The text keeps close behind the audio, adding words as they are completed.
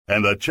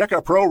And the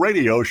Checka Pro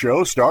Radio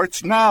Show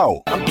starts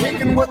now. I'm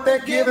taking what they're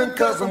giving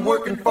because I'm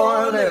working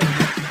for a living.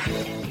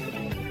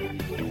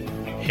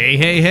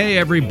 Hey,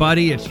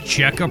 everybody. It's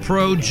Checka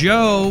Pro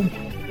Joe.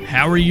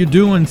 How are you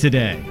doing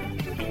today?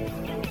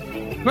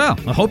 Well,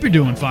 I hope you're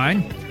doing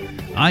fine.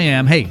 I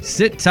am. Hey,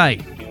 sit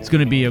tight. It's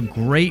going to be a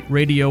great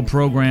radio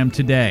program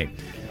today.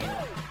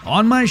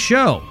 On my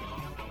show,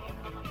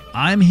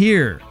 I'm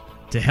here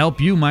to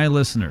help you, my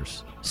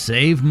listeners,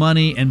 save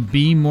money and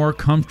be more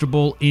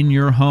comfortable in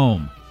your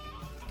home.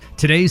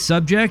 Today's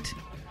subject,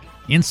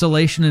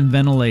 insulation and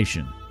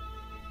ventilation.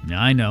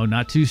 Now, I know,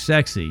 not too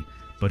sexy,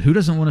 but who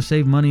doesn't want to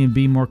save money and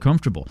be more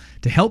comfortable?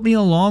 To help me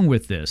along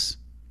with this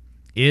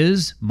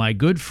is my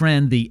good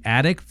friend, the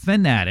Attic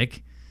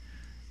Fanatic,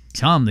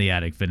 Tom the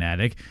Attic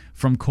Fanatic,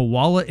 from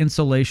Koala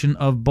Insulation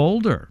of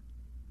Boulder.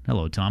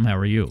 Hello, Tom. How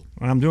are you?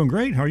 I'm doing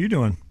great. How are you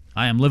doing?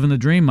 I am living the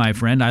dream, my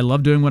friend. I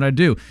love doing what I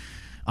do.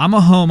 I'm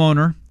a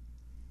homeowner,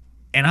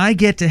 and I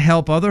get to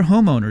help other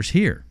homeowners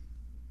here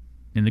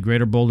in the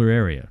greater Boulder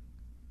area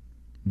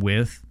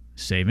with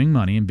saving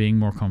money and being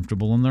more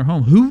comfortable in their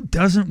home. Who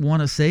doesn't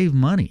want to save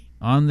money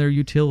on their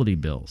utility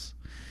bills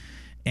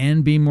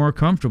and be more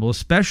comfortable,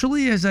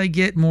 especially as I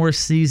get more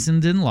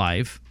seasoned in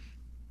life?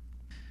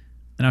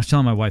 And I was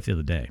telling my wife the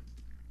other day,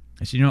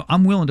 I said,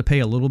 I'm willing to pay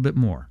a little bit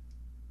more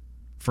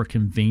for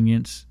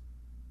convenience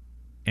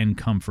and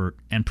comfort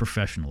and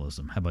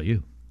professionalism. How about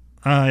you?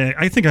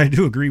 I think I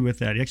do agree with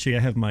that. Actually, I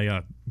have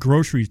my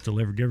groceries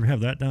delivered. Do you ever have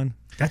that done?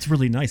 That's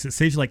really nice. It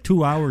saves you like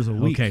 2 hours a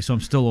week. Okay, so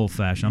I'm still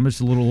old-fashioned. I'm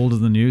just a little older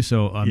than you,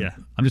 so I'm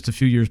just a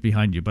few years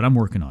behind you, but I'm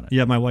working on it.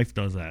 Yeah, my wife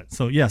does that.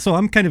 So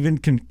I'm kind of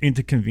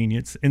into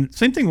convenience. And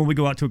same thing when we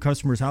go out to a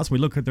customer's house, we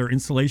look at their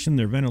insulation,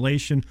 their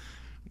ventilation,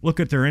 look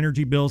at their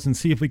energy bills and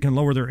see if we can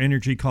lower their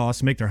energy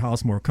costs, make their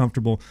house more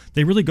comfortable.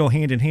 They really go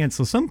hand in hand.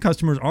 So some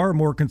customers are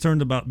more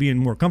concerned about being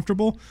more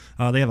comfortable.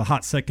 They have a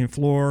hot second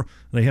floor.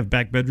 They have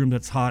back bedroom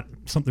that's hot.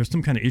 There's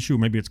some kind of issue.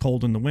 Maybe it's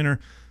cold in the winter.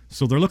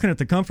 So they're looking at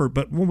the comfort.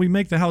 But when we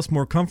make the house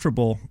more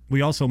comfortable,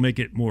 we also make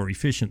it more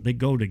efficient. They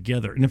go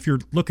together. And if you're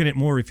looking at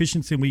more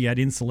efficiency, we add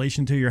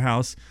insulation to your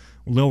house,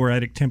 lower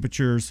attic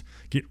temperatures,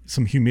 get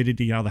some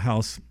humidity out of the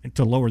house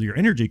to lower your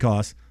energy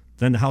costs.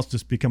 Then the house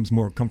just becomes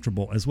more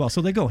comfortable as well.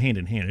 So they go hand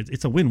in hand.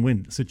 It's a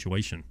win-win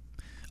situation.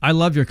 I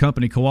love your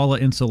company, Koala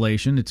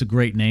Insulation. It's a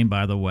great name,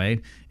 by the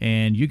way.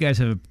 And you guys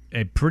have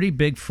a pretty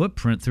big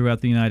footprint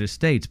throughout the United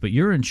States, but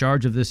you're in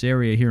charge of this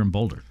area here in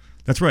Boulder.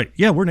 That's right.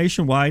 Yeah, we're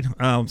nationwide.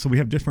 So we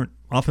have different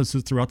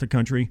offices throughout the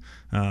country.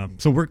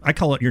 I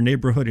call it your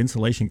neighborhood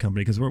insulation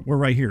company because we're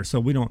right here.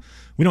 So we don't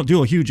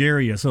do a huge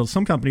area. So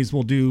some companies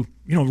will do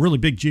really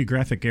big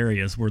geographic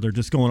areas where they're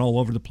just going all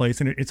over the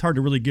place, and it's hard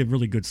to really give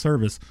really good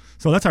service.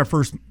 So that's our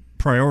first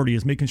priority,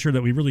 is making sure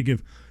that we really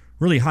give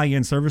really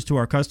high-end service to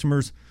our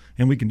customers,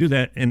 and we can do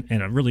that at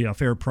a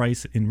fair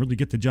price and really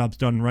get the jobs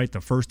done right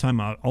the first time.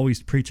 I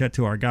always preach that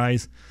to our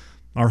guys.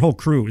 Our whole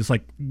crew is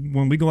like,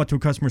 when we go out to a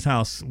customer's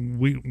house,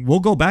 we'll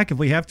go back if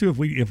we have to.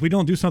 If we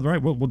don't do something right,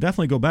 we'll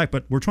definitely go back.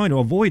 But we're trying to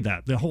avoid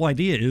that. The whole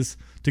idea is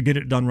to get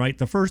it done right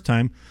the first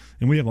time,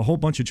 and we have a whole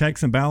bunch of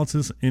checks and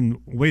balances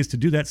and ways to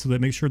do that, so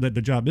that make sure that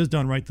the job is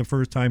done right the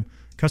first time.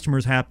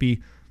 Customer's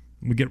happy.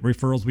 We get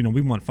referrals.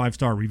 We want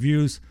 5-star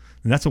reviews,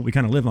 and that's what we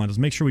kind of live on, is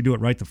make sure we do it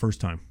right the first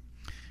time.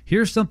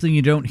 Here's something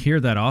you don't hear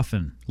that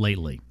often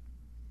lately.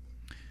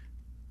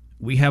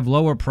 We have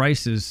lower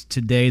prices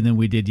today than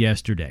we did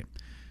yesterday.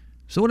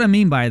 So what I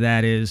mean by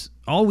that is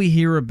all we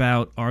hear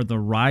about are the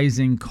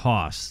rising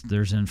costs.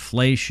 There's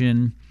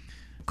inflation.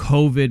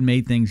 COVID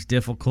made things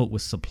difficult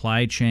with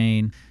supply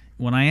chain.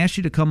 When I asked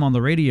you to come on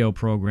the radio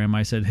program,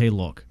 I said, hey,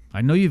 look,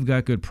 I know you've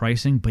got good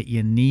pricing, but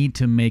you need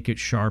to make it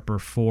sharper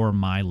for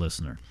my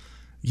listener.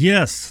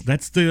 Yes,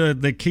 that's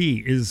the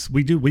key. Is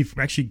we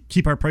actually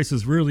keep our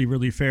prices really,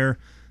 really fair.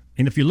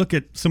 And if you look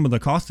at some of the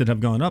costs that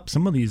have gone up,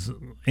 some of these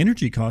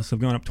energy costs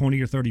have gone up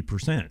 20 or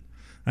 30%.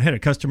 I had a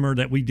customer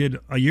that we did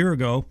a year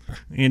ago,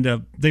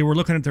 and they were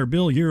looking at their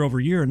bill year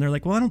over year, and they're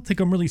like, well, I don't think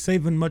I'm really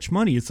saving much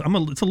money. It's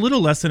a little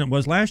less than it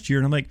was last year.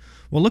 And I'm like,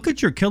 well, look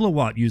at your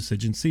kilowatt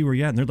usage and see where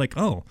you're at. And they're like,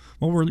 oh,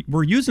 well,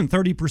 we're using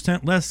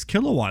 30% less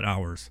kilowatt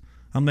hours.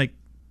 I'm like,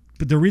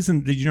 but the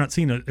reason that you're not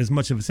seeing as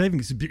much of a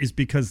savings is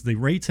because the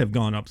rates have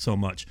gone up so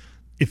much.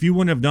 If you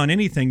wouldn't have done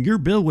anything, your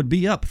bill would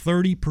be up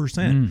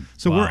 30%.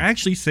 So we're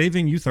actually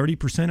saving you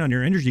 30% on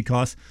your energy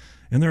costs.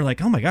 And they're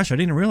like, oh my gosh, I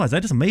didn't realize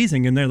that is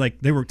amazing. And they're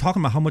like, they were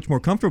talking about how much more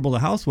comfortable the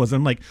house was.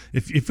 I'm like,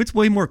 if it's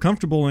way more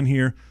comfortable in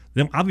here,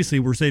 then obviously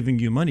we're saving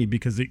you money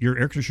because your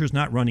air conditioner is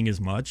not running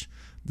as much.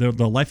 The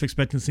life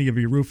expectancy of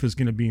your roof is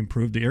going to be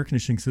improved. The air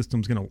conditioning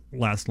system is going to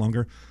last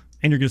longer.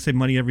 And you're going to save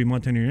money every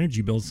month on your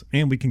energy bills.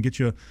 And we can get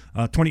you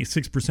a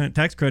 26%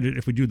 tax credit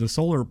if we do the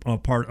solar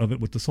part of it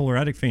with the solar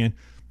attic fan.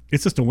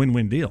 It's just a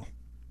win-win deal.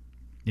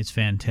 It's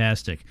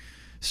fantastic.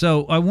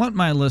 So I want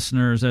my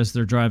listeners, as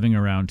they're driving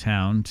around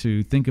town,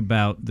 to think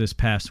about this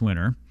past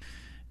winter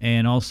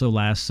and also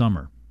last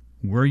summer.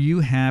 Were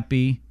you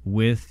happy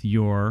with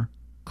your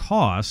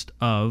cost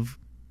of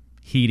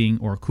heating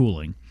or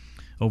cooling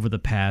over the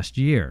past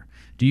year?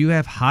 Do you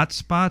have hot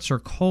spots or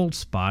cold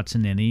spots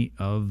in any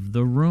of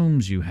the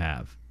rooms you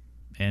have?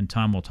 And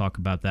Tom will talk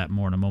about that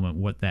more in a moment,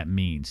 what that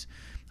means,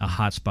 a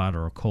hot spot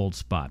or a cold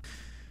spot.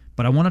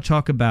 But I want to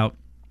talk about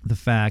the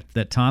fact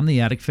that Tom the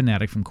Attic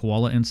Fanatic from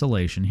Koala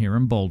Insulation here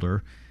in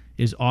Boulder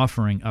is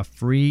offering a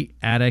free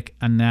attic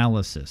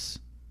analysis.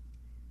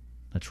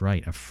 That's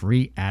right, a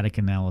free attic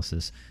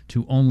analysis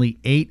to only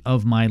 8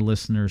 of my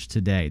listeners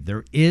today.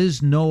 There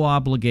is no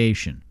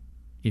obligation.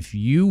 If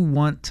you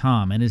want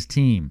Tom and his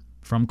team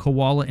from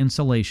Koala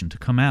Insulation to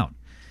come out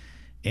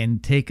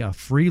and take a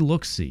free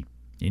look-see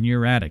in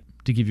your attic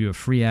to give you a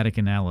free attic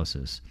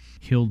analysis,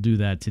 he'll do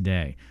that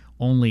today.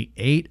 Only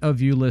 8 of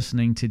you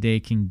listening today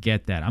can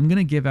get that. I'm going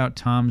to give out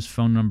Tom's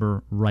phone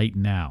number right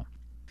now.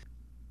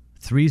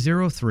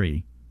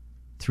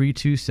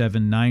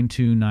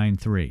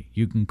 303-327-9293.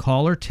 You can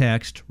call or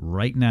text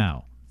right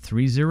now.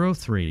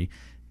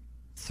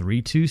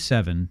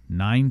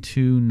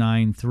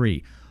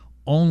 303-327-9293.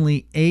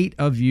 Only 8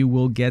 of you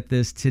will get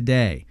this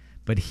today.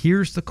 But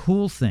here's the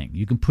cool thing.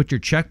 You can put your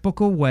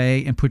checkbook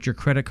away and put your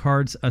credit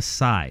cards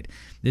aside.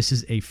 This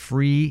is a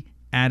free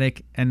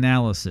attic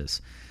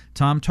analysis.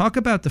 Tom, talk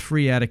about the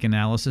free attic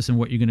analysis and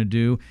what you're going to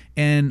do.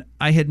 And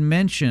I had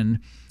mentioned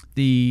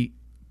the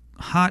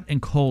hot and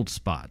cold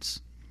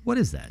spots. What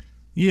is that?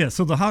 Yeah,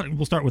 so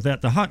we'll start with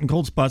that. The hot and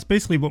cold spots,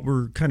 basically what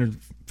we're kind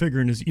of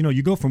figuring is,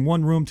 you go from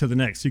one room to the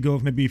next. You go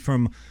maybe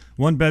from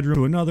one bedroom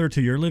to another,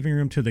 to your living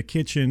room, to the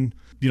kitchen,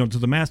 to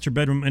the master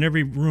bedroom, and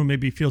every room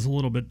maybe feels a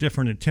little bit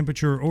different in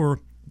temperature,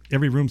 or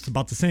every room's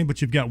about the same,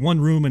 but you've got one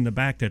room in the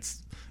back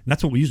that's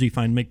what we usually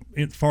find, make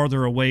it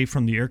farther away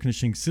from the air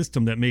conditioning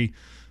system that may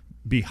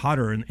be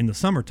hotter in the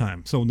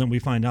summertime. So then we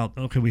find out,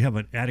 okay, we have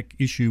an attic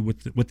issue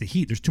with the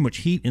heat. There's too much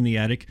heat in the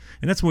attic,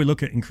 and that's when we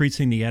look at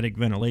increasing the attic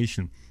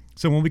ventilation.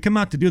 So when we come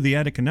out to do the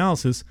attic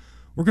analysis,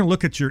 we're going to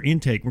look at your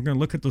intake. We're going to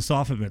look at the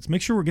soffit vents.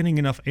 Make sure we're getting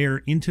enough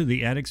air into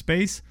the attic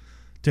space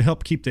to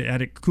help keep the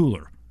attic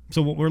cooler.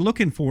 So what we're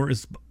looking for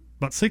is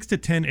about 6 to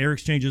 10 air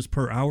exchanges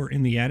per hour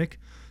in the attic.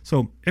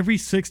 So every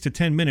 6 to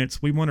 10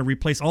 minutes, we want to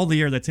replace all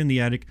the air that's in the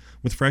attic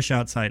with fresh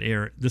outside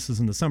air. This is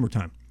in the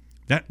summertime.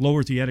 That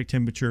lowers the attic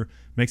temperature,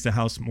 makes the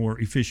house more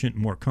efficient,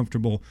 more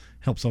comfortable,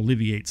 helps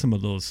alleviate some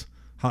of those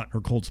hot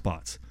or cold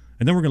spots.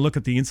 And then we're going to look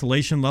at the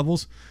insulation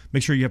levels,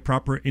 make sure you have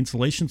proper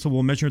insulation. So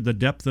we'll measure the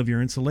depth of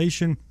your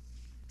insulation,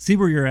 see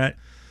where you're at,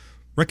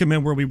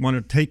 recommend where we want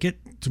to take it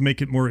to make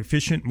it more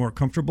efficient, more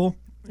comfortable.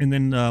 And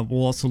then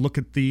we'll also look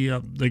at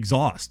the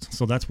exhaust.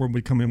 So that's where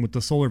we come in with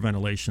the solar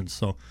ventilation.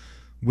 So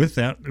with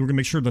that, we're going to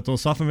make sure that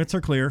those soffit vents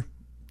are clear.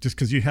 Just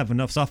because you have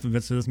enough soffit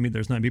vents doesn't mean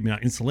there's maybe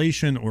not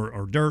insulation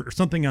or dirt or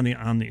something on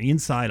the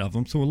inside of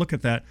them. So we'll look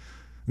at that.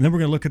 And then we're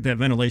going to look at that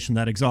ventilation,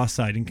 that exhaust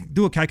side, and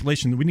do a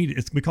calculation.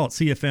 We call it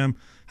CFM.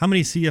 How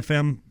many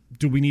CFM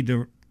do we need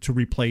to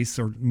replace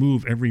or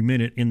move every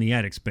minute in the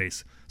attic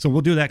space? So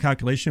we'll do that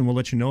calculation. We'll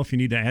let you know if you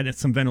need to add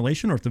some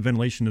ventilation or if the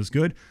ventilation is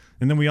good.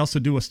 And then we also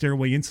do a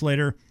stairway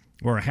insulator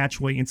or a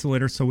hatchway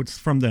insulator. So it's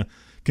from the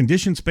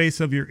conditioned space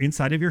of your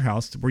inside of your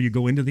house where you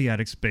go into the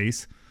attic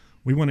space.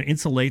 We want to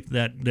insulate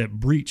that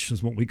breach,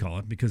 is what we call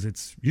it, because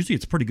it's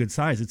pretty good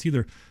size. It's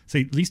either,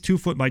 say, at least 2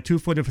 foot by 2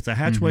 foot if it's a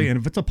hatchway, and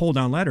if it's a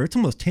pull-down ladder, it's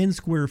almost 10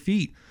 square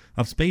feet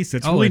of space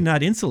that's really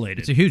not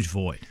insulated. It's a huge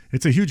void.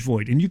 It's a huge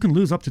void, and you can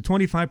lose up to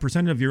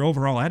 25% of your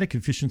overall attic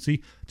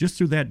efficiency just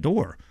through that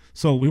door.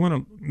 So we want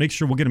to make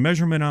sure we'll get a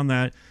measurement on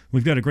that.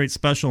 We've got a great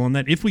special on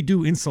that. If we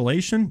do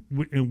insulation,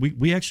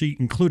 we actually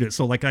include it.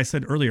 So like I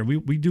said earlier,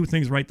 we do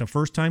things right the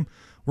first time.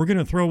 We're going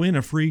to throw in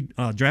a free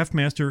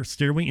DraftMaster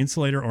stairway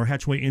insulator or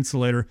hatchway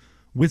insulator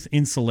with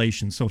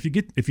insulation. So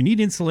if you need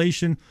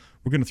insulation,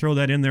 we're going to throw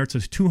that in there. It's a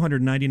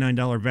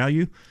 $299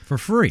 value. For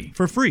free?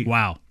 For free.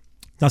 Wow.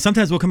 Now,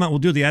 sometimes we'll come out, we'll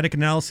do the attic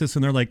analysis,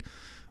 and they're like,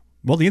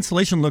 well, the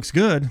insulation looks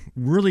good.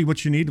 Really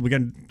what you need,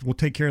 we'll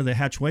take care of the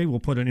hatchway. We'll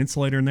put an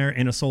insulator in there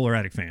and a solar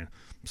attic fan.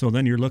 So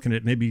then you're looking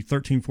at maybe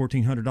 $1,300,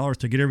 $1,400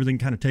 to get everything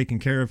kind of taken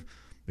care of.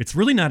 It's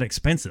really not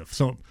expensive.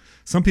 So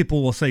some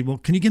people will say, well,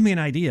 can you give me an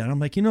idea? And I'm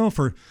like, for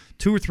 $2,000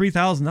 or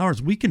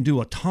 $3,000, we can do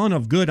a ton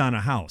of good on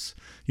a house.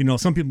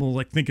 Some people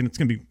like thinking it's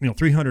going to be,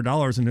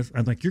 $300. And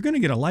I'm like, you're going to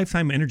get a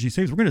lifetime energy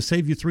savings. We're going to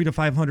save you $300 to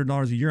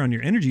 $500 a year on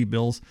your energy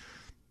bills.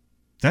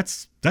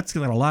 That's got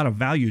a lot of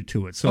value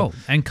to it. So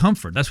and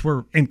comfort.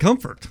 And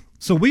comfort.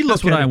 So we look.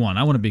 That's what I want.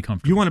 I want to be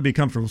comfortable. You want to be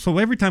comfortable. So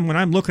every time when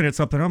I'm looking at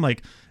something, I'm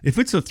like, if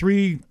it's a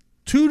 2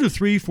 to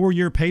 3, 4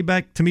 year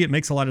payback, to me it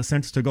makes a lot of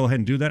sense to go ahead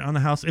and do that on the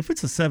house. If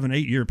it's a 7,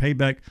 8 year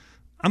payback,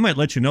 I might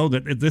let you know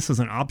that this is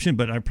an option,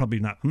 but I'm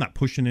not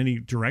pushing any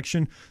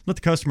direction. Let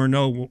the customer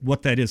know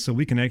what that is so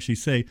we can actually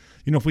say,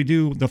 if we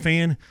do the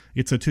fan,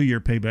 it's a 2 year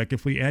payback.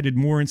 If we added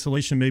more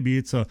insulation, maybe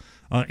it's a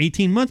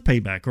 18-month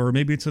payback, or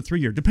maybe it's a 3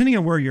 year, depending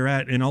on where you're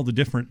at and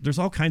there's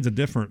all kinds of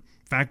different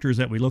factors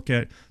that we look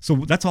at. So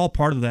that's all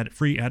part of that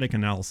free attic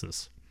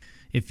analysis.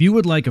 If you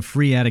would like a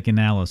free attic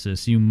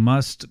analysis, you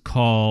must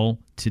call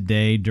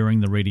today during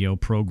the radio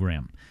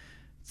program.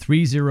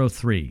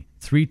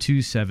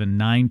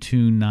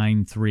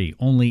 303-327-9293.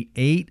 Only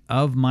 8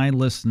 of my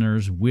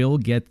listeners will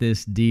get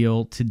this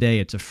deal today.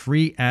 It's a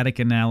free attic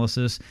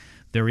analysis.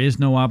 There is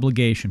no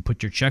obligation.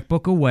 Put your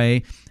checkbook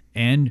away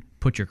and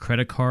put your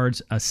credit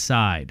cards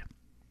aside.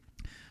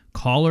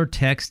 Call or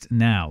text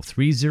now,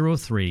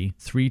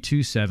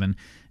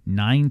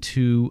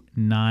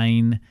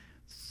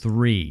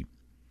 303-327-9293.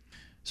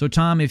 So,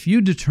 Tom, if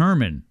you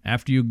determine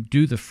after you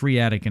do the free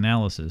attic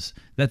analysis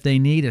that they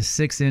need a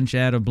 6-inch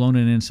ad of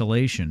blown-in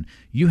insulation,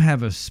 you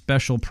have a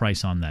special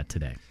price on that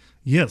today.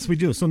 Yes, we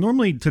do. So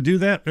normally to do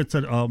that, it's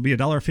be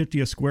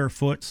 $1.50 a square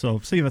foot. So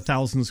say you have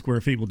 1,000 square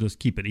feet, we'll just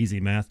keep it easy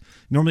math.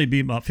 Normally it'd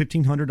be about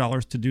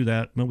 $1,500 to do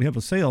that. But we have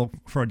a sale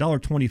for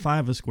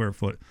 $1.25 a square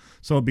foot.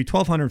 So it'd be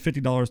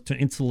 $1,250 to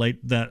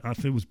insulate that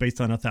if it was based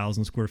on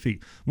 1,000 square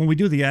feet. When we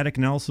do the attic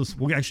analysis,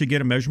 we'll actually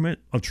get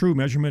a true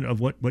measurement of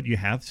what you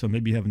have. So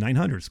maybe you have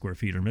 900 square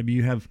feet, or maybe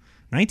you have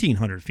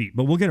 1,900 feet,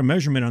 but we'll get a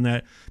measurement on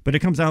that. But it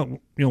comes out,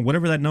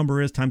 whatever that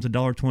number is times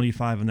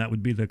 $1.25, and that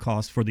would be the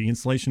cost for the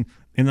insulation.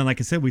 And then,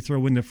 like I said, we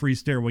throw in the free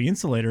stairway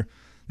insulator.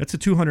 That's a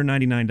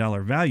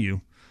 $299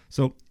 value.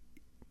 So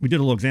we did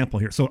a little example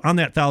here. So on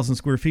that 1,000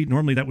 square feet,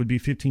 normally that would be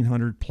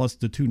 $1,500 plus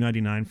the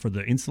 $299 for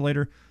the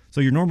insulator.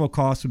 So your normal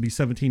cost would be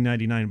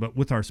 $1,799. But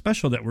with our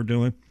special that we're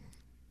doing,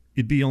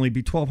 it'd only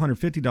be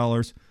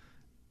 $1,250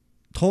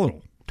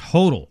 total.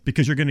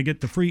 Because you're going to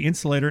get the free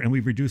insulator, and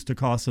we've reduced the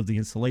cost of the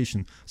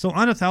insulation. So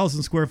on a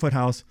 1,000 square foot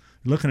house,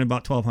 you're looking at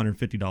about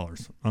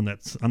 $1,250 on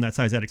that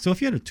size attic. So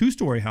if you had a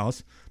 2-story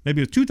house, maybe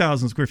with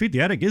 2,000 square feet,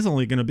 the attic is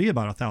only going to be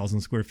about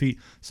 1,000 square feet.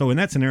 So in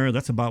that scenario,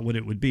 that's about what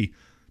it would be.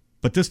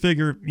 But this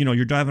figure,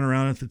 you're driving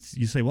around,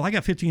 you say, well, I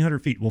got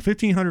 1,500 feet. Well,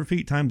 1,500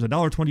 feet times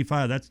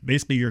 $1.25, that's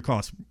basically your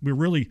cost. We're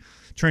really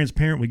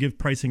transparent. We give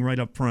pricing right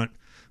up front.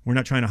 We're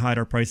not trying to hide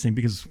our pricing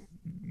because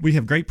we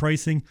have great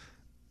pricing.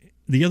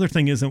 The other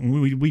thing is that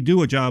when we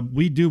do a job,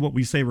 we do what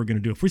we say we're going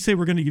to do. If we say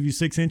we're going to give you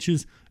 6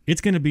 inches, it's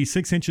going to be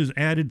 6 inches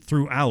added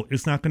throughout.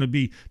 It's not going to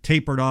be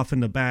tapered off in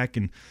the back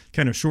and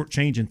kind of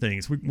shortchanging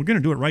things. We're going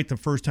to do it right the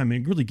first time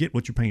and really get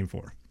what you're paying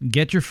for.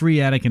 Get your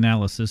free attic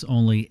analysis.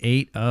 Only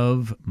 8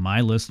 of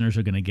my listeners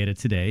are going to get it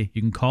today.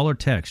 You can call or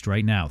text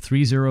right now,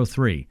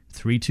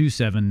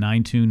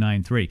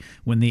 303-327-9293.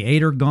 When the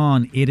 8 are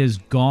gone, it is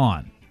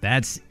gone.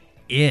 That's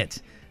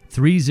it.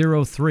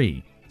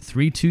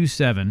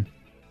 303-327-9293.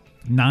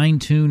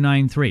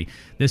 9293.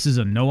 This is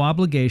a no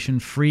obligation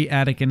free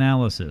attic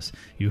analysis.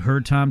 You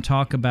heard Tom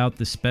talk about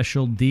the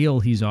special deal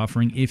he's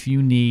offering if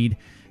you need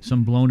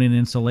some blown-in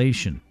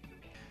insulation.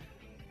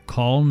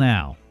 Call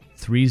now,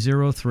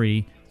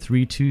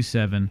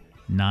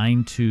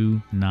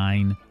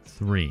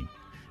 303-327-9293.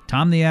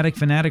 Tom the Attic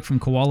Fanatic from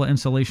Koala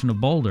Insulation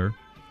of Boulder,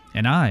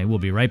 and I will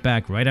be right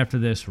back right after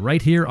this,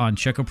 right here on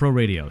Check-A Pro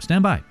Radio.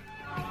 Stand by.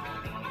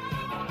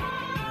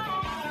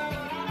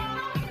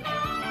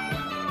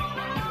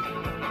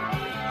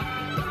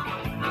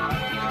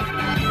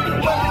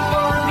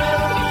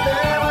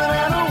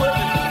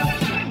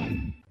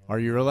 Are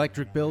your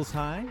electric bills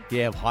high? Do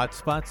you have hot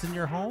spots in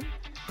your home?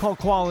 Call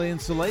Koala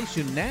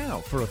Insulation now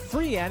for a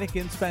free attic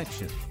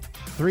inspection.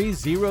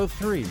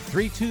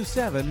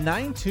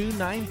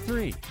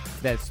 303-327-9293.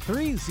 That's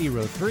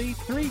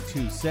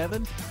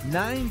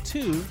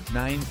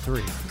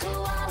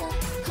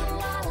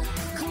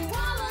 303-327-9293.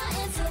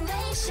 Koala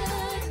Insulation.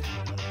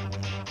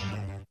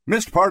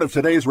 Missed part of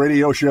today's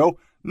radio show?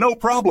 No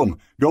problem.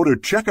 Go to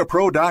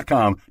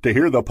checkapro.com to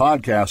hear the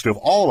podcast of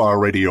all our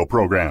radio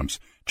programs.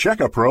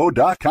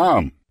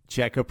 Checkapro.com.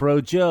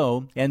 Check-A-Pro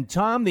Joe and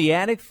Tom the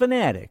Attic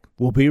Fanatic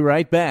will be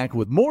right back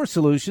with more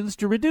solutions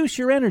to reduce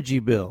your energy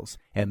bills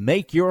and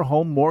make your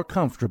home more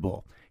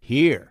comfortable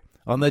here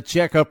on the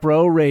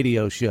Check-A-Pro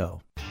Radio Show.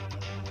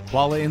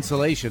 Koala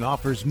Insulation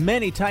offers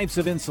many types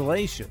of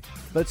insulation,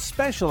 but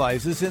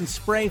specializes in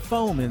spray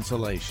foam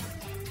insulation.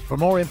 For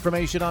more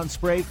information on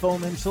spray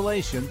foam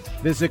insulation,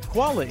 visit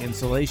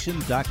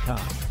koalainsulation.com.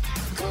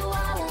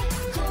 Koala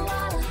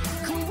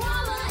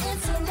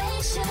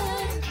Insulation.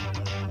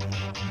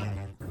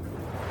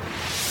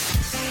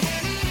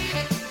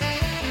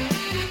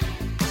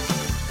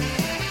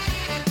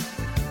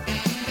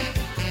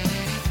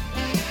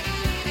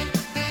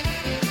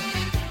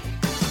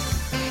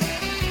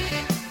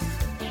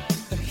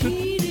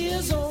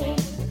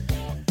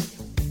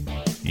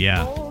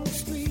 Yeah.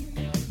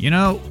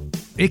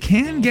 It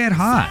can get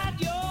hot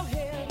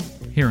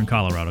here in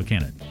Colorado,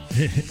 can it?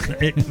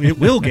 it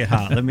will get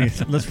hot.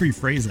 Let's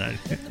rephrase that.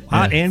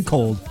 Hot and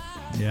cold.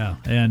 Yeah,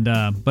 and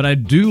but I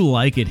do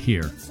like it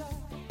here.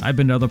 I've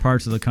been to other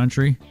parts of the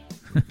country.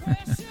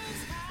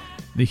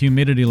 The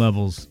humidity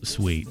level's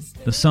sweet.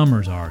 The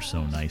summers are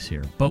so nice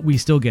here, but we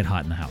still get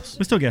hot in the house.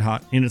 We still get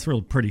hot, and it's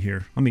real pretty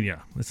here.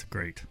 Yeah, it's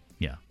great.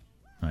 Yeah,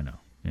 I know.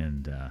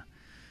 And a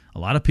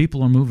lot of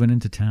people are moving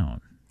into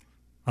town.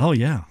 Oh,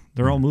 yeah.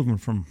 They're all moving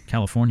from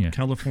California and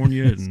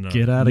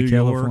get out New of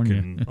California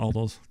York and all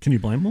those. Can you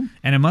blame them?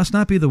 And it must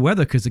not be the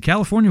weather, because the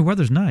California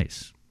weather's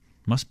nice.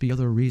 Must be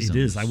other reasons.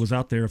 It is. I was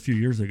out there a few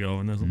years ago,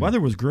 and the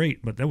weather was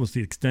great, but that was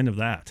the extent of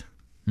that.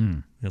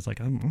 It's like,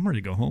 I'm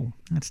ready to go home.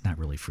 That's not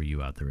really for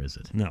you out there, is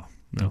it? No.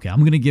 Okay, I'm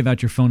going to give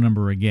out your phone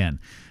number again.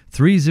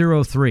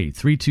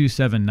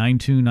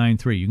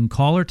 303-327-9293. You can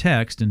call or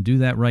text and do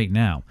that right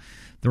now.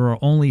 There are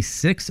only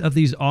 6 of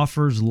these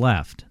offers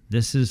left.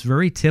 This is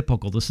very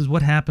typical. This is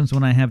what happens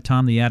when I have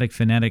Tom the Attic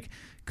Fanatic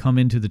come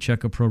into the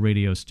Check A Pro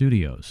Radio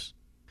studios.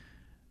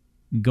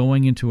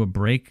 Going into a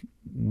break,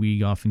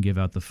 we often give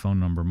out the phone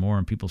number more,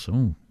 and people say,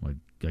 oh,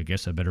 I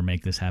guess I better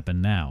make this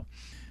happen now.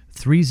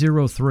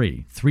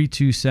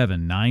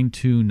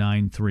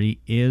 303-327-9293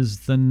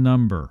 is the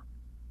number.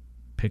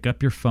 Pick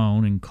up your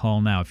phone and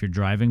call now. If you're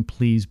driving,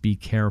 please be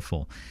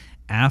careful.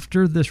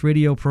 After this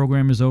radio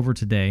program is over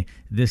today,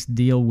 this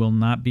deal will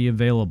not be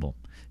available.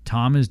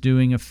 Tom is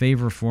doing a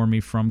favor for me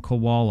from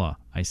Koala.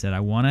 I said, I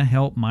want to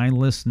help my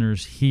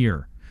listeners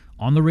here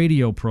on the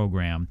radio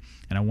program,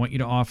 and I want you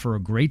to offer a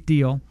great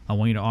deal. I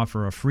want you to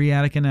offer a free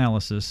attic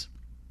analysis.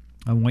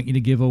 I want you to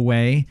give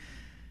away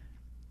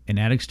an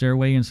attic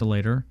stairway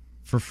insulator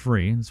for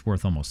free. It's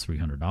worth almost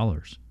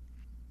 $300.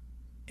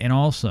 And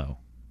also,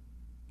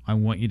 I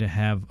want you to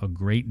have a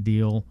great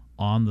deal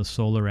on the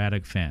solar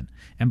attic fan.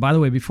 And by the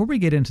way, before we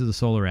get into the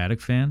solar attic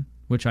fan,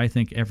 which I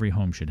think every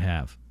home should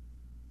have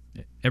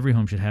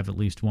at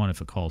least one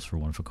if it calls for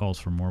one. If it calls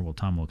for more, well,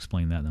 Tom will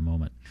explain that in a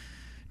moment.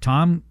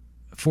 Tom,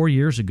 4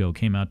 years ago,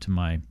 came out to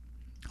my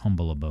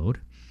humble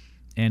abode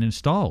and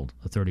installed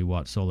a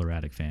 30-watt solar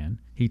attic fan.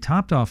 He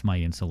topped off my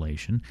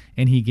insulation,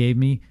 and he gave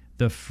me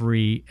the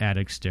free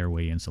attic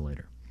stairway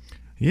insulator.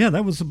 Yeah,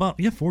 that was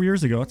about 4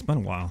 years ago. It's been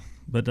a while.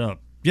 But,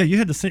 you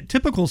had the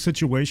typical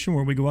situation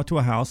where we go out to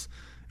a house,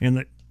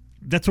 and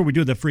that's where we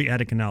do the free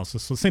attic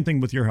analysis. So same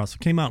thing with your house. So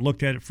came out,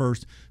 looked at it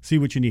first, see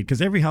what you need.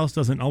 Because every house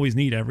doesn't always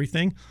need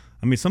everything.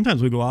 I mean,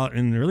 sometimes we go out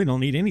and really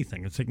don't need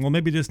anything. It's like, well,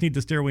 maybe just need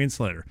the stairway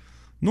insulator.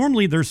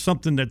 Normally, there's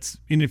something that's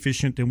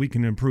inefficient and we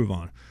can improve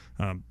on.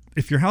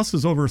 If your house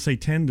is over, say,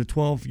 10 to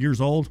 12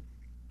 years old,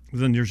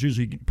 then there's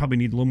usually you probably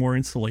need a little more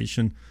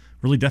insulation.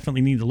 Really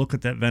definitely need to look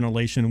at that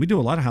ventilation. We do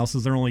a lot of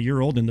houses that are only a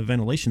year old and the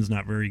ventilation's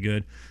not very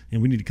good, and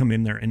we need to come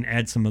in there and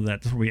add some of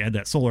that. That's where we add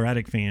that solar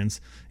attic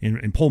fans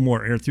and pull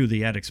more air through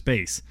the attic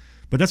space.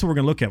 But that's what we're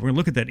going to look at. We're going to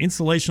look at that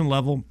insulation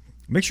level.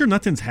 Make sure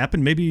nothing's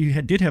happened. Maybe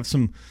you did have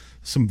some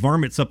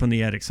varmints up in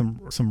the attic,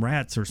 some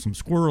rats or some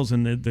squirrels,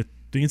 and the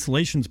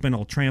insulation's been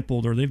all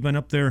trampled, or they've been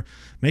up there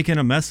making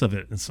a mess of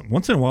it. And so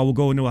once in a while, we'll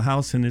go into a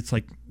house and it's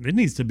like it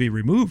needs to be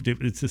removed.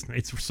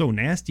 It's so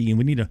nasty, and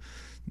we need to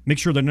make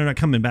sure that they're not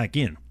coming back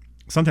in.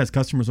 Sometimes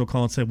customers will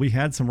call and say, we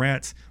had some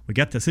rats, we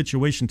got the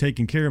situation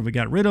taken care of, we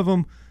got rid of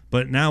them,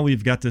 but now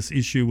we've got this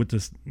issue with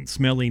this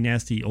smelly,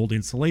 nasty old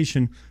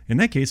insulation. In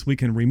that case, we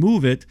can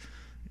remove it,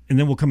 and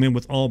then we'll come in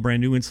with all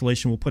brand new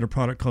insulation. We'll put a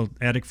product called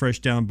Attic Fresh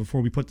down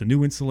before we put the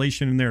new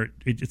insulation in there.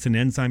 It's an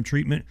enzyme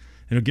treatment.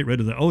 It'll get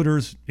rid of the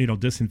odors, it'll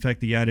disinfect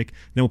the attic,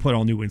 then we'll put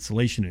all new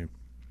insulation in.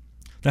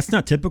 That's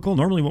not typical.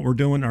 Normally what we're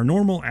doing, our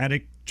normal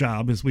attic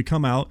job is we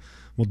come out,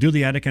 we'll do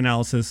the attic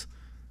analysis.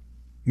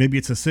 Maybe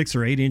it's a 6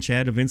 or 8 inch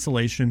ad of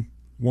insulation,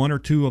 1 or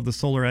 2 of the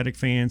solar attic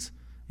fans,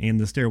 and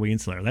the stairway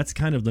insulator. That's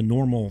kind of the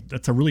normal.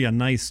 That's a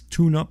nice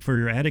tune-up for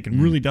your attic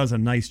and really does a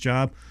nice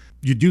job.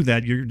 You do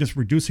that, you're just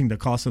reducing the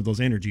cost of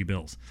those energy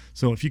bills.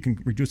 So if you can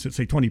reduce it,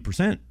 say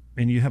 20%,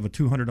 and you have a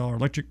 $200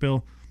 electric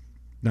bill,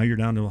 now you're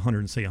down to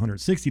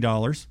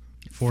 $160.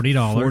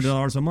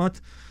 $40 a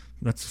month.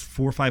 That's $400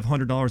 or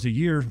 $500 a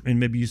year, and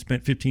maybe you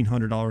spent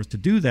 $1,500 to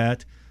do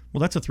that.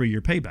 Well, that's a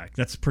 3-year payback.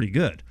 That's pretty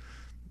good.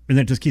 And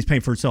then it just keeps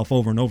paying for itself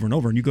over and over and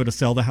over. And you go to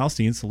sell the house,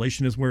 the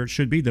insulation is where it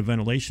should be. The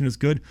ventilation is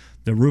good.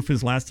 The roof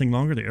is lasting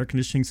longer. The air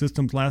conditioning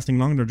system's lasting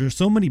longer. There's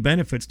so many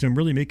benefits to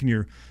really making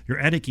your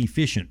attic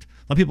efficient. A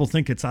lot of people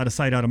think it's out of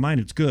sight, out of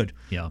mind. It's good.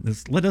 Yeah.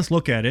 Let us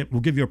look at it.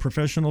 We'll give you a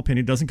professional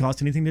opinion. It doesn't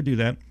cost anything to do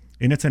that.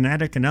 And it's an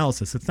attic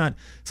analysis. It's not,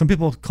 some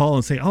people call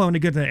and say, oh, I want to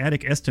get the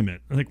attic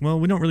estimate. I'm like, well,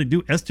 we don't really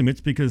do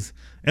estimates because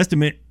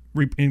estimate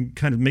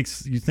kind of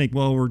makes you think,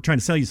 well, we're trying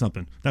to sell you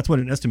something. That's what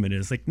an estimate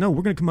is. Like, no,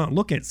 we're going to come out and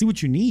look at it, see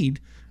what you need,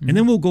 and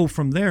then we'll go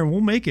from there and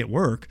we'll make it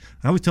work.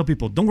 I always tell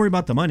people, don't worry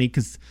about the money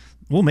because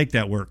we'll make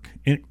that work.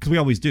 Because we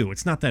always do.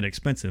 It's not that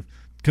expensive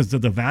because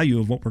the value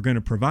of what we're going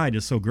to provide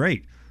is so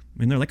great.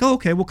 And they're like, oh,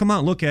 okay, we'll come out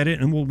and look at it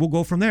and we'll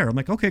go from there. I'm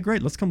like, okay,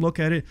 great. Let's come look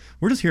at it.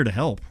 We're just here to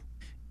help.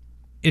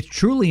 It's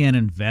truly an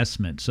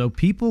investment. So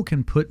people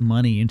can put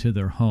money into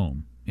their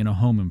home in a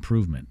home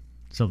improvement.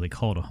 So they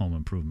call it a home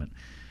improvement.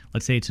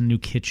 Let's say it's a new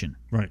kitchen.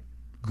 Right.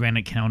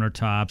 Granite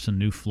countertops and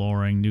new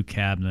flooring, new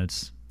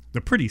cabinets.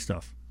 The pretty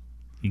stuff.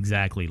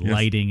 Exactly. Yes.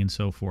 Lighting and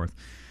so forth.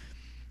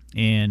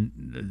 And,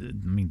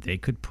 I mean, they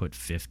could put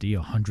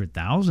 $50,000,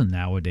 $100,000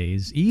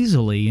 nowadays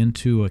easily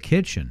into a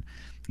kitchen.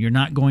 You're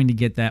not going to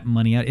get that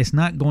money out. It's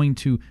not going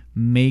to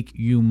make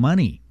you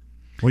money.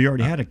 Well, you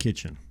already had a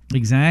kitchen.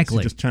 Exactly.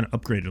 So just trying to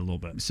upgrade it a little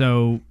bit.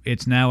 So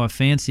it's now a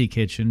fancy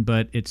kitchen,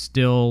 but it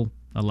still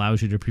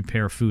allows you to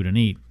prepare food and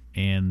eat,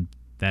 and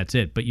that's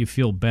it. But you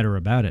feel better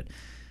about it.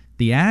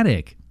 The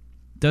attic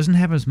doesn't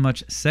have as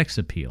much sex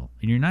appeal,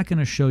 and you're not going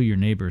to show your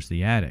neighbors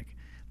the attic,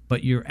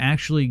 but you're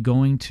actually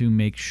going to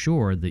make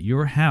sure that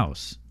your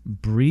house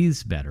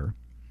breathes better,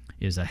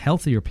 is a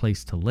healthier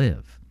place to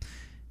live.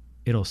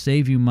 It'll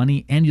save you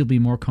money, and you'll be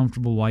more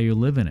comfortable while you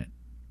live in it.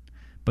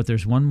 But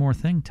there's one more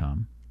thing,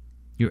 Tom.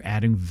 You're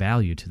adding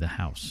value to the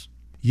house.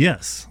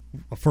 Yes,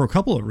 for a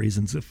couple of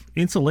reasons. If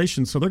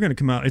insulation, so they're going to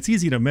come out. It's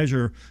easy to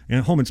measure. And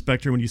a home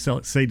inspector, when you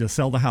say to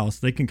sell the house,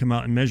 they can come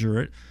out and measure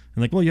it.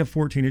 And like, well, you have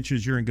 14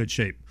 inches, you're in good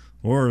shape.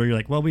 Or you're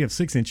like, well, we have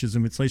 6 inches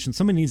of insulation.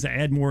 Somebody needs to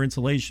add more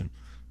insulation.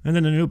 And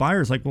then the new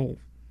buyer's like, well,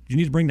 you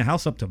need to bring the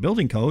house up to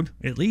building code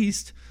at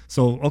least.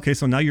 So, okay,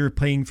 so now you're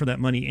paying for that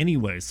money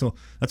anyway. So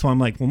that's why I'm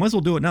like, well, might as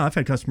well do it now. I've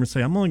had customers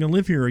say, I'm only going to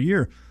live here a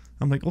year.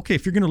 I'm like, okay,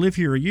 if you're going to live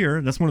here a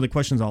year, that's one of the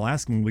questions I'll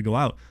ask them when we go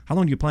out. How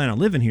long do you plan on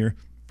living here?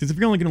 Because if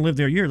you're only going to live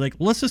there a year, like,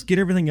 well, let's just get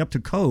everything up to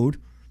code,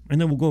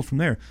 and then we'll go from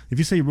there. If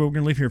you say we're going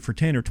to live here for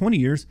 10 or 20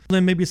 years,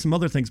 then maybe some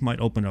other things might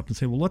open up and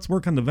say, well, let's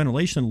work on the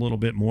ventilation a little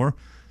bit more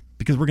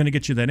because we're going to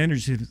get you that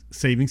energy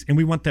savings, and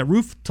we want that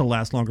roof to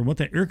last longer. We want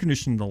that air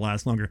conditioning to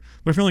last longer.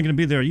 But if you're only going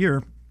to be there a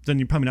year, then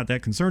you're probably not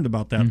that concerned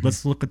about that. Mm-hmm.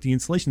 Let's look at the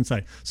insulation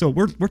side. So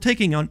we're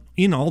taking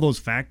in all those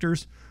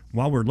factors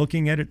while we're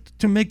looking at it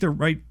to make the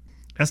right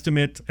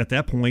estimate at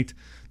that point,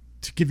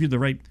 to give you the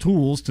right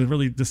tools to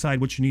really decide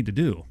what you need to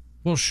do.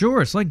 Well,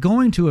 sure. It's like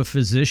going to a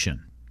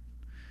physician.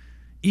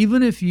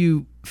 Even if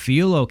you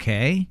feel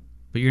okay,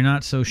 but you're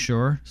not so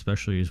sure,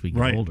 especially as we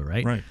get older,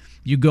 right? Right.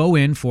 You go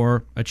in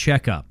for a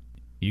checkup.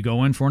 You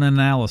go in for an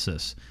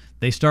analysis.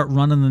 They start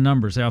running the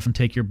numbers. They often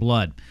take your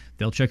blood.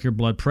 They'll check your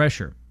blood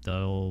pressure.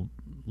 They'll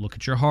look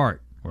at your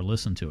heart or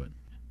listen to it.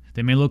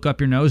 They may look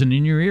up your nose and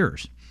in your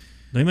ears.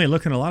 They may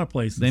look in a lot of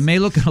places. They may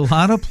look in a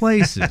lot of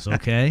places,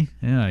 okay?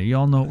 Yeah, you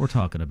all know what we're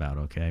talking about,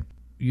 okay?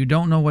 You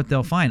don't know what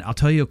they'll find. I'll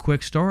tell you a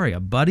quick story.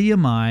 A buddy of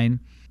mine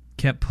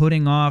kept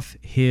putting off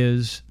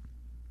his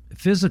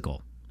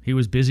physical. He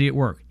was busy at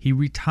work. He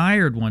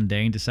retired one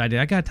day and decided,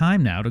 I got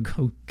time now to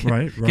go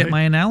get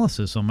my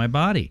analysis on my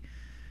body.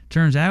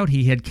 Turns out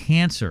he had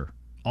cancer.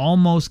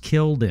 Almost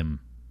killed him.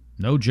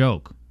 No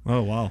joke.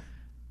 Oh, wow.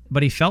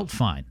 But he felt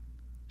fine.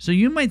 So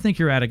you might think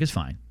your attic is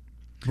fine.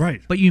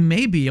 Right. But you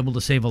may be able to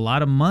save a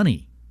lot of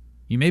money.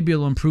 You may be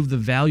able to improve the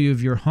value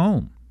of your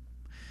home.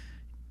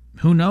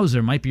 Who knows?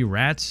 There might be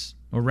rats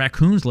or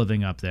raccoons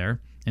living up there,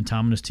 and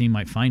Tom and his team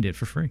might find it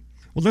for free.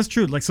 Well, that's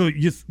true. Like, so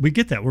we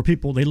get that where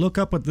people, they look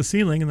up at the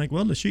ceiling and like,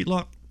 well, the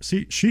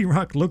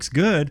sheetrock looks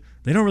good.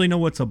 They don't really know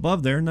what's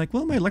above there. And like,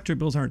 well, my electric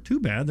bills aren't too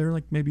bad. They're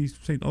like maybe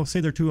say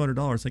they're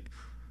 $200. Like,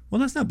 well,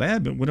 that's not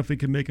bad. But what if we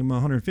could make them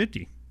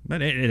 $150?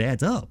 It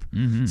adds up.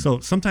 Mm-hmm. So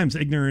sometimes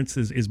ignorance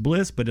is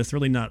bliss, but it's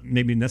really not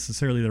maybe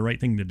necessarily the right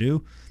thing to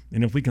do.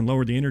 And if we can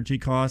lower the energy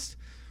cost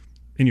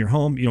in your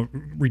home,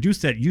 reduce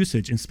that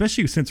usage,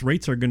 especially since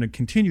rates are going to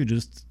continue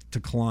to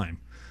climb.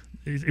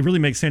 It really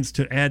makes sense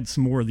to add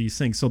some more of these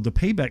things. So the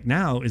payback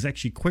now is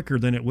actually quicker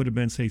than it would have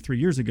been, say, 3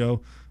 years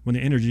ago when the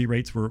energy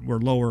rates were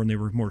lower and they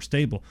were more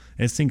stable.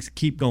 As things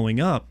keep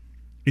going up,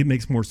 it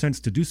makes more sense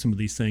to do some of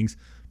these things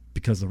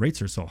because the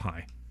rates are so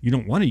high. You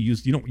don't want to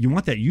use, you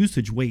want that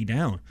usage way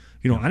down.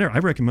 I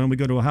recommend we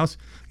go to a house,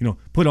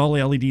 put all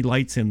the LED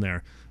lights in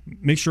there,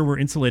 make sure we're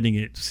insulating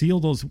it, seal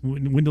those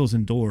windows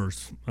and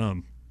doors.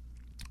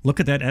 Look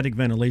at that attic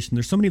ventilation.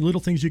 There's so many little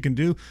things you can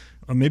do.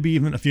 Maybe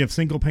even if you have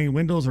single pane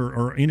windows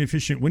or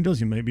inefficient windows,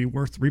 you may be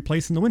worth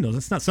replacing the windows.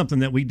 It's not something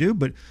that we do,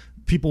 but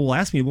people will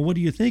ask me, well, what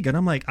do you think? And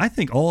I'm like, I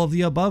think all of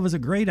the above is a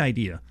great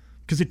idea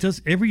because it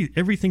does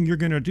everything you're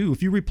going to do.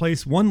 If you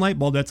replace one light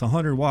bulb that's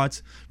 100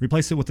 watts,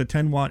 replace it with a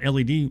 10-watt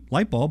LED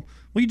light bulb,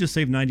 well, you just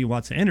save 90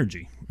 watts of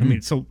energy. I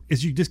mean, so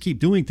as you just keep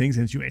doing things,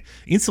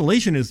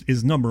 insulation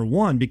is number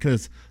one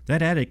because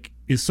that attic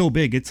is so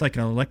big. It's like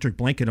an electric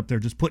blanket up there,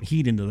 just put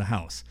heat into the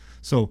house.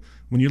 So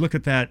when you look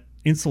at that,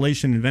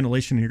 insulation and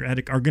ventilation in your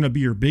attic are going to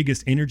be your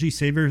biggest energy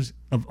savers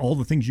of all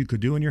the things you could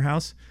do in your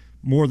house,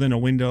 more than a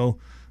window,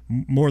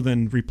 more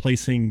than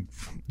replacing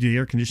the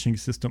air conditioning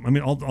system. I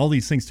mean, all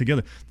these things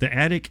together. The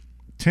attic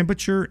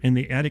temperature and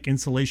the attic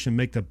insulation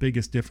make the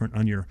biggest difference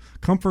on your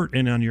comfort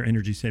and on your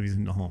energy savings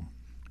in the home.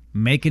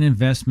 Make an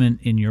investment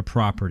in your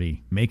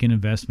property. Make an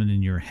investment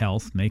in your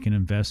health. Make an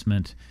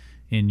investment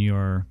in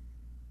your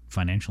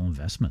financial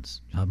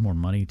investments. You'll have more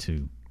money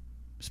to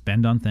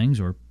spend on things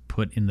or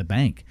put in the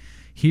bank.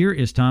 Here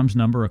is Tom's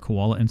number, a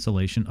Koala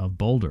Insulation of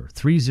Boulder,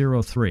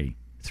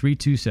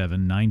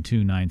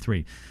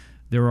 303-327-9293.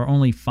 There are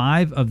only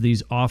 5 of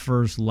these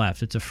offers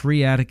left. It's a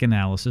free attic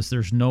analysis.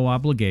 There's no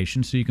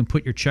obligation, so you can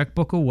put your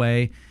checkbook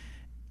away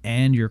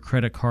and your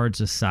credit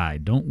cards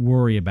aside. Don't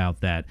worry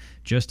about that.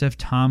 Just have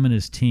Tom and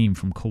his team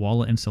from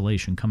Koala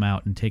Insulation come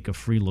out and take a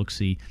free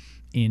look-see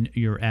in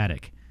your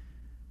attic.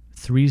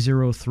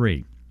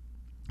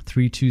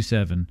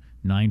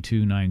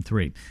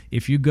 303-327-9293.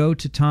 If you go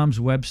to Tom's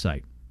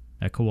website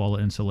at Koala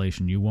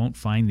Insulation, you won't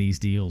find these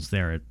deals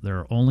there.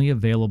 They're only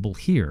available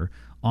here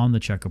on the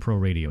Check A Pro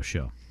radio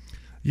show.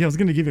 Yeah, I was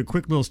going to give you a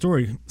quick little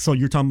story. So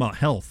you're talking about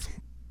health.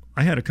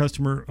 I had a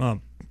customer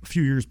a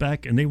few years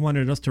back, and they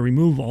wanted us to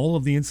remove all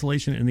of the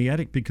insulation in the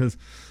attic because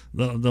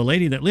the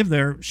lady that lived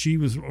there, she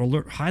was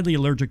highly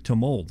allergic to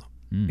mold.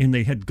 And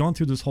they had gone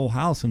through this whole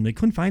house, and they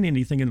couldn't find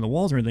anything in the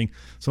walls or anything.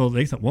 So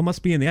they thought, well, it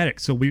must be in the attic.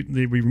 So we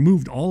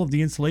removed all of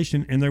the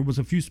insulation, and there was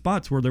a few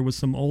spots where there was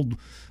some old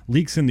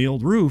leaks in the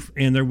old roof,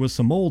 and there was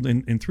some mold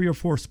in 3 or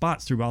 4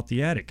 spots throughout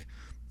the attic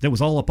that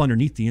was all up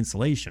underneath the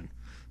insulation.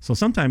 So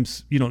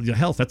sometimes, the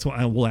health, that's what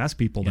I will ask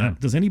people. Yeah. That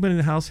does anybody in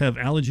the house have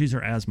allergies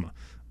or asthma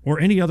or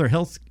any other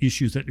health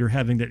issues that you're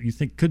having that you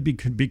think could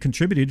be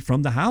contributed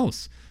from the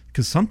house?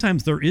 Because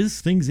sometimes there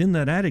is things in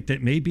that attic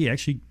that may be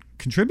actually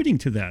contributing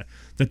to that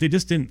they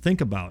just didn't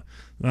think about.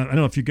 I don't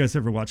know if you guys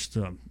ever watched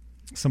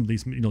some of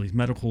these, these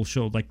medical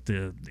shows, like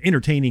the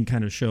entertaining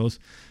kind of shows,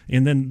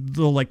 and then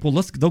they'll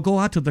go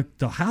out to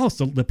the house.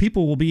 The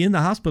people will be in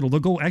the hospital.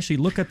 They'll go actually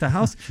look at the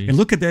house and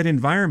look at that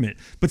environment.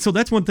 But so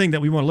that's one thing that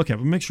we want to look at.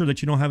 We make sure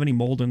that you don't have any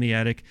mold in the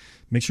attic.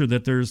 Make sure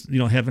that there's,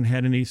 haven't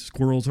had any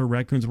squirrels or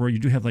raccoons where you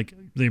do have they've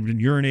been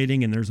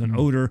urinating and there's an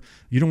odor.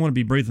 You don't want to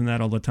be breathing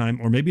that all the time.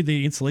 Or maybe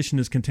the insulation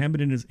is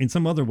contaminated in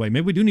some other way.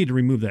 Maybe we do need to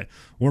remove that.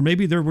 Or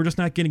maybe we're just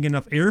not getting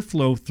enough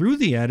airflow through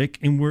the attic,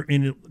 and we're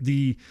in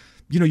the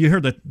you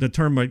heard the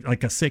term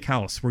like a sick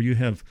house, where you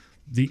have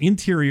the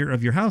interior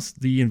of your house,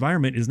 the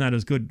environment is not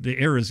as good. The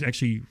air is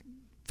actually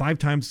 5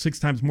 times, 6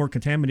 times more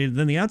contaminated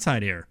than the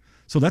outside air.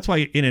 So that's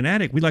why in an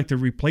attic, we like to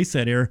replace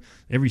that air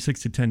every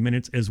 6 to 10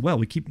 minutes as well.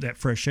 We keep that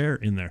fresh air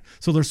in there.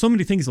 So there's so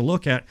many things to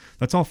look at.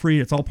 That's all free.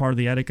 It's all part of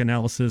the attic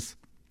analysis.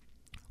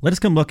 Let us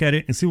come look at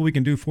it and see what we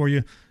can do for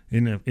you.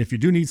 And if you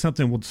do need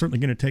something, we're certainly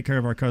going to take care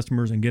of our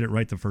customers and get it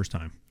right the first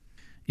time.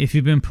 If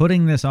you've been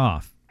putting this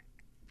off,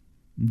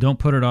 don't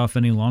put it off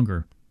any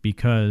longer,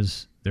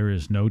 because there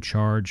is no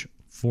charge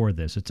for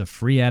this. It's a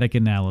free attic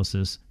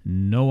analysis,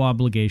 no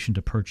obligation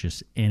to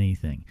purchase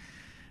anything.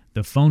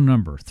 The phone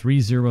number,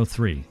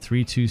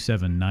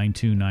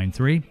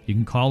 303-327-9293. You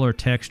can call or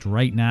text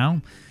right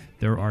now.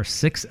 There are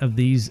 6 of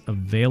these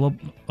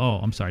available. Oh,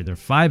 I'm sorry. There are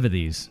 5 of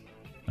these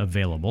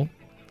available.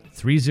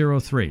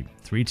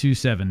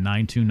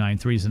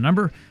 303-327-9293 is the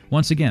number.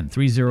 Once again,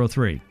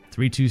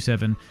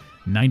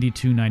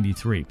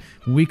 303-327-9293.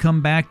 When we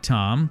come back,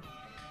 Tom,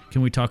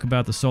 can we talk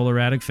about the solar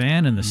attic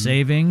fan and the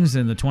savings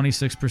and the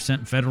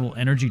 26% federal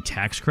energy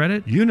tax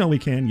credit? You know we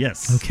can,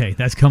 yes. Okay,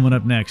 that's coming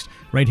up next,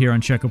 right here on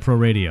Checo Pro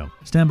Radio.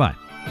 Stand by.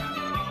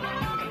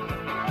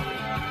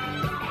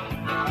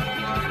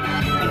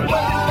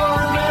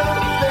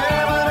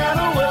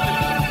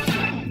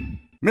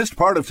 Missed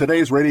part of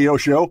today's radio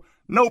show?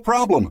 No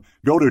problem.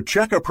 Go to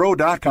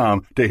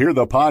checkapro.com to hear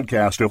the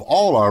podcast of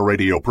all our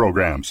radio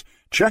programs.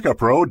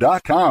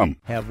 Checkapro.com.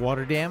 Have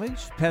water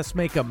damage? Pests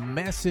make a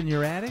mess in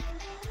your attic?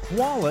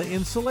 Koala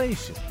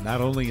Insulation not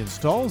only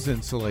installs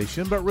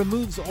insulation, but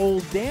removes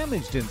old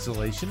damaged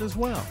insulation as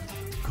well.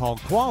 Call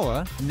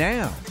Koala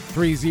now,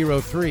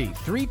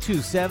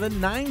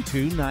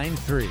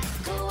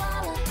 303-327-9293.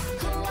 Koala,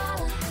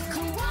 koala,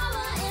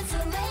 koala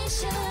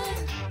insulation.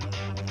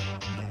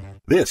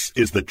 This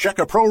is the Check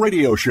A Pro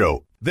Radio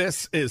Show.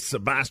 This is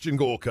Sebastian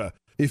Gorka.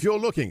 If you're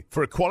looking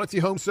for a quality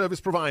home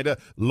service provider,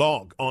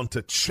 log on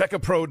to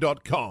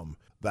checkapro.com.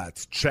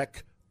 That's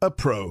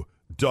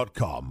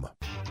checkapro.com.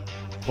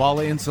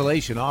 Koala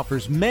Insulation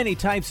offers many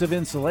types of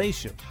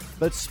insulation,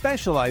 but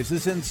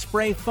specializes in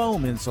spray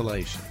foam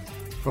insulation.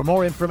 For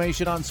more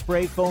information on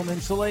spray foam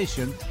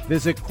insulation,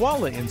 visit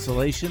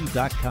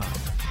koalainsulation.com.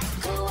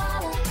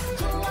 Koala,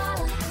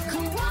 koala,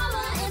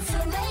 koala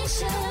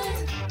insulation.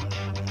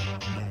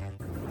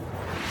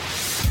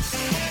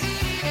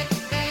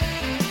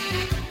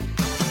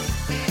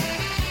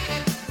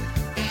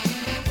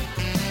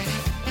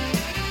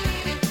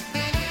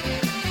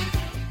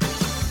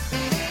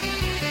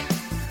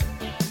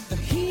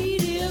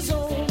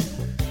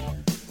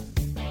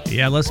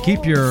 Yeah, let's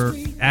keep your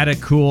attic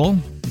cool.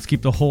 Let's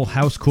keep the whole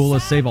house cool.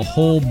 Let's save a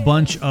whole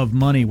bunch of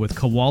money with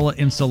Koala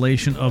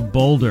Insulation of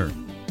Boulder.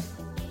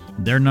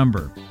 Their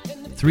number,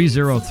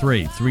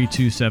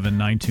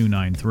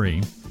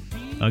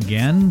 303-327-9293.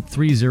 Again,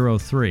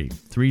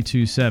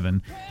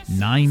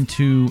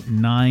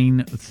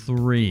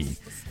 303-327-9293.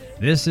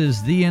 This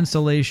is the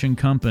insulation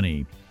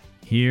company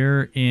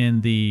here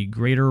in the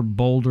greater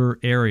Boulder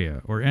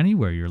area, or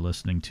anywhere you're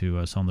listening to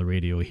us on the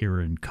radio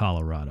here in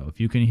Colorado. If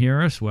you can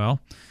hear us, well,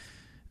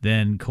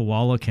 then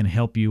Koala can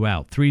help you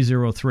out.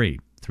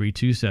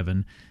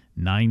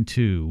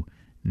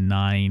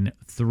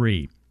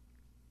 303-327-9293.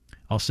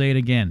 I'll say it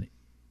again.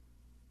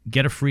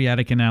 Get a free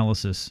attic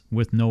analysis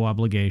with no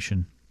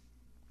obligation.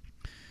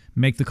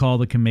 Make the call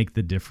that can make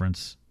the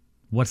difference.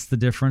 What's the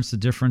difference? The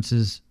difference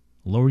is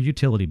lower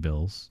utility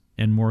bills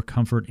and more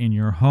comfort in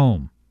your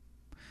home.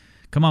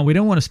 Come on, we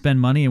don't want to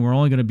spend money, and we're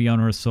only going to be on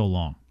Earth so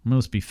long.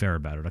 Let's be fair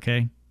about it,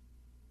 okay?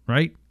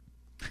 Right?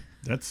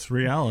 That's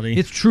reality.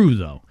 It's true,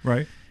 though.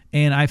 Right.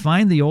 And I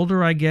find the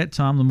older I get,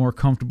 Tom, the more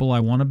comfortable I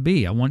want to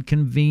be. I want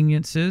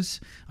conveniences.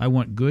 I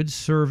want good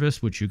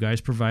service, which you guys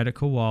provide at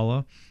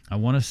Koala. I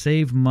want to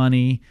save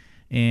money.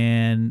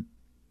 And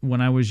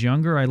when I was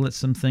younger, I let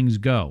some things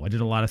go. I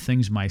did a lot of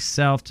things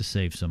myself to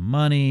save some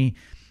money.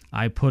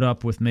 I put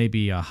up with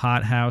maybe a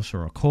hot house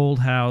or a cold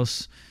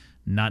house.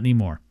 Not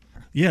anymore.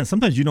 Yeah,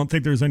 sometimes you don't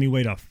think there's any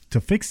way to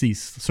fix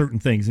these certain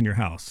things in your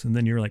house. And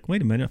then you're like,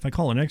 wait a minute, if I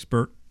call an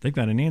expert, they've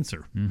got an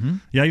answer. Mm-hmm.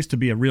 Yeah, I used to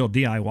be a real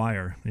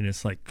DIYer, and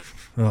it's like,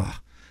 ugh,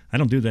 I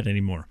don't do that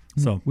anymore.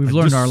 So we've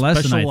learned our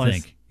lesson, I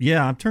think.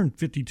 Yeah, I turned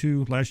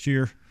 52 last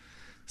year.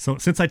 So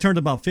since I turned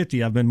about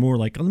 50, I've been more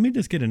like, oh, let me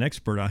just get an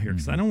expert out here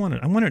because I want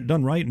it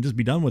done right and just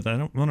be done with it. I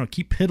don't want to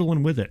keep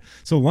piddling with it.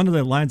 So one of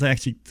the lines I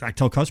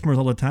tell customers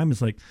all the time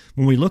is like,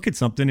 when we look at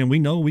something and we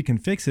know we can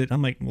fix it,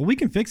 I'm like, well, we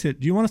can fix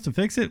it. Do you want us to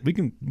fix it? We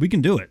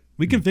can do it.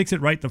 We can fix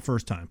it right the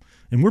first time.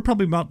 And we're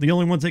probably about the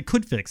only ones that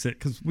could fix it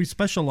because we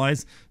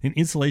specialize in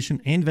insulation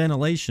and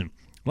ventilation.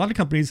 A lot of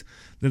companies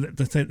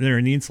that say they're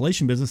in the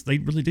insulation business, they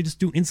just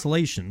do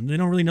insulation. They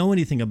don't really know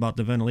anything about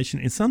the ventilation.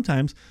 And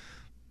sometimes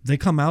they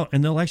come out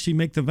and they'll actually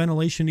make the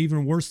ventilation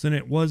even worse than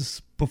it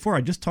was before.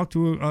 I just talked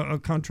to a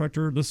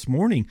contractor this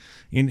morning,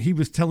 and he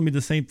was telling me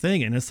the same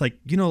thing. And it's like,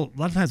 a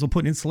lot of times we'll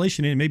put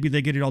insulation in, maybe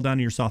they get it all down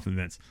to your soffit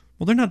vents.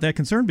 Well, they're not that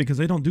concerned because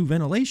they don't do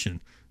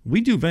ventilation.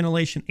 We do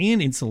ventilation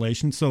and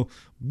insulation, so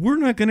we're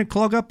not going to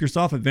clog up your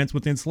soffit vents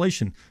with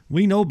insulation.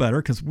 We know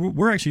better because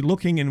we're actually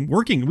looking and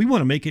working. We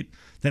want to make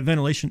that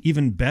ventilation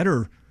even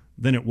better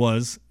than it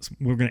was.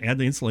 We're going to add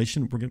the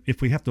insulation.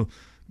 If we have to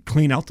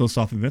clean out those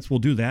soffit vents, we'll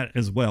do that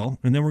as well.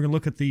 And then we're going to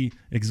look at the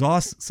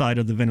exhaust side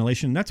of the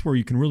ventilation. That's where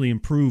you can really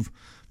improve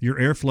your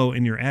airflow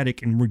in your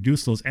attic and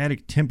reduce those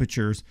attic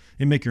temperatures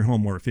and make your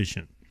home more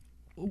efficient.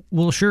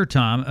 Well, sure,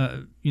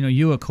 Tom.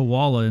 You at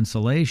Koala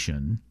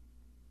Insulation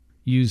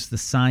use the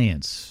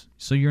science.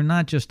 So you're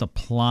not just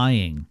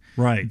applying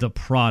the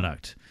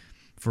product.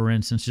 For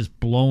instance, just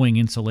blowing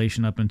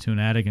insulation up into an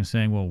attic and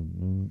saying, well,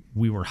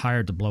 we were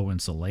hired to blow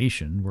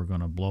insulation. We're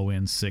going to blow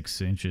in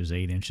 6 inches,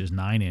 8 inches,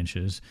 9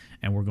 inches,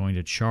 and we're going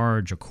to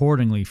charge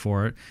accordingly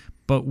for it.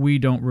 But we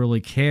don't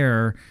really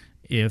care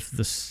if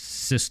the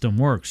system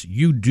works.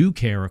 You do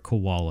care at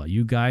Koala.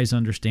 You guys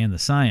understand the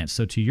science.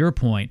 So to your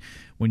point,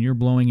 when you're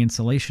blowing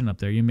insulation up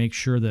there, you make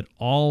sure that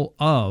all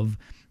of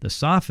the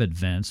soffit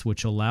vents,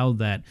 which allow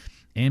that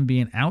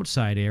ambient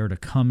outside air to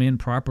come in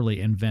properly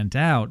and vent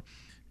out,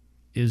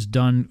 is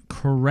done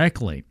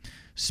correctly.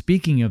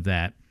 Speaking of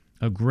that,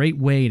 a great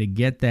way to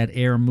get that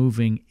air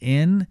moving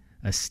in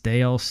a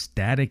stale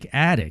static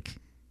attic.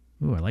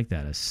 Ooh, I like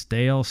that. A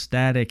stale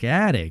static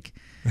attic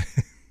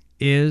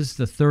is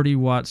the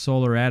 30-watt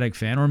solar attic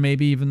fan, or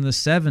maybe even the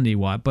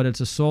 70-watt, but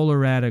it's a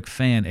solar attic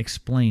fan.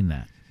 Explain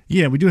that.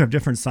 Yeah, we do have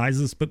different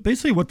sizes, but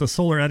basically what the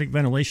solar attic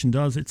ventilation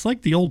does, it's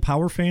like the old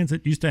power fans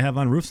that used to have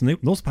on roofs, and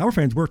those power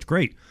fans worked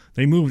great.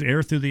 They moved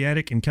air through the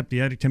attic and kept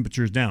the attic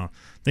temperatures down.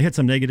 They had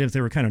some negatives.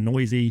 They were kind of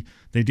noisy.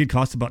 They did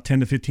cost about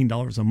 $10 to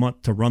 $15 a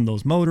month to run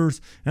those motors,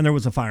 and there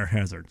was a fire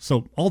hazard.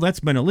 So all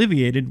that's been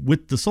alleviated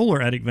with the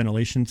solar attic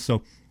ventilation.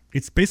 So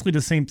it's basically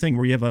the same thing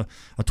where you have a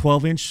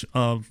 12-inch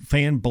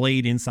fan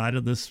blade inside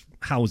of this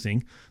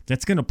housing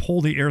that's going to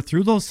pull the air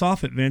through those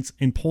soffit vents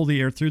and pull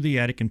the air through the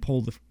attic and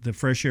pull the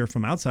fresh air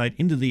from outside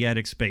into the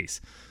attic space.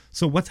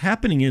 So what's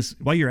happening is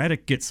why your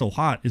attic gets so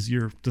hot is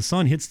the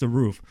sun hits the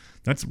roof.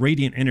 That's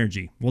radiant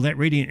energy. Well, that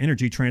radiant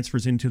energy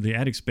transfers into the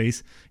attic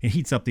space and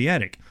heats up the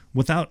attic.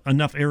 Without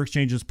enough air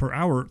exchanges per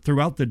hour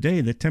throughout the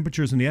day, the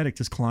temperatures in the attic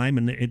just climb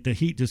and the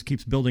heat just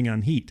keeps building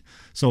on heat.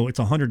 So it's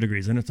 100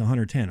 degrees, and it's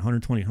 110,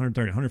 120,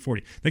 130,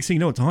 140. Next thing you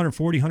know, it's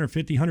 140,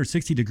 150,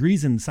 160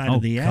 degrees inside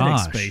of the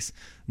attic space.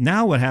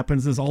 Now what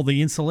happens is all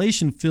the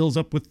insulation fills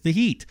up with the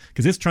heat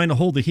because it's trying to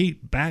hold the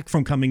heat back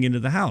from coming into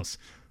the house.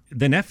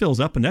 Then that fills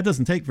up, and that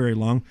doesn't take very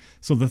long.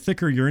 So the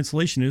thicker your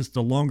insulation is,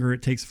 the longer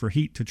it takes for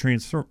heat to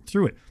transfer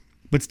through it.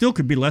 But still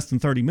could be less than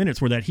 30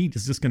 minutes where that heat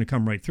is just going to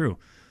come right through.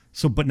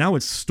 So, but now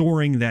it's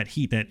storing that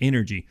heat, that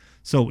energy.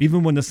 So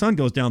even when the sun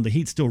goes down, the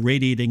heat's still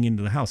radiating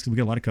into the house. Because we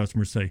get a lot of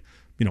customers say,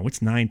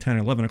 it's 9, 10,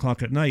 11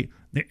 o'clock at night.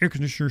 The air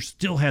conditioner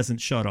still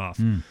hasn't shut off.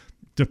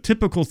 The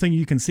typical thing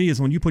you can see is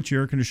when you put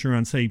your air conditioner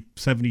on, say,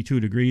 72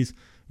 degrees,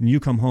 and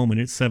you come home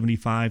and it's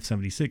 75,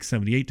 76,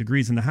 78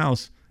 degrees in the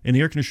house, and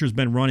the air conditioner's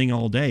been running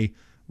all day,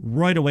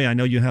 right away I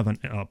know you have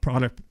a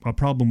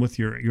problem with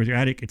your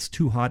attic. It's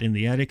too hot in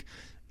the attic,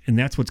 and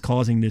that's what's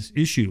causing this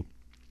issue.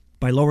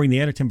 By lowering the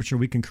attic temperature,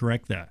 we can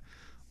correct that.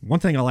 One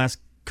thing I'll ask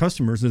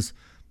customers is,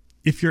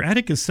 if your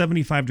attic is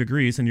 75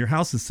 degrees and your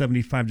house is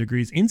 75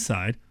 degrees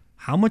inside,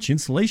 how much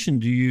insulation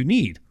do you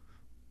need?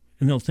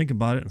 And they'll think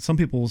about it. And some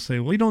people will say,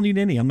 well, you don't need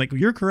any. I'm like, well,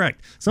 you're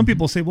correct. Some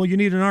people say, well, you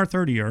need an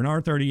R30 or an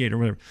R38 or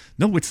whatever.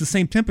 No, it's the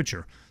same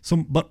temperature. So,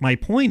 but my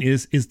point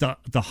is the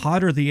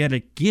hotter the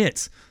attic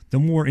gets, the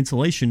more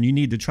insulation you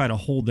need to try to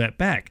hold that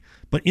back.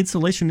 But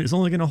insulation is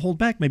only going to hold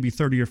back maybe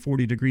 30 or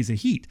 40 degrees of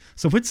heat.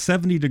 So if it's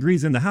 70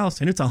 degrees in the house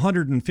and it's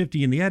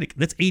 150 in the attic,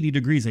 that's 80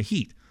 degrees of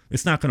heat.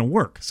 It's not going to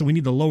work. So we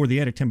need to lower the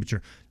attic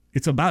temperature.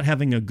 It's about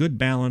having a good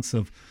balance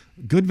of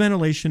good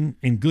ventilation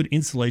and good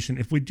insulation.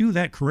 If we do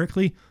that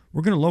correctly,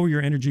 we're going to lower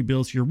your energy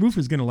bills. Your roof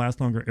is going to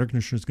last longer. Air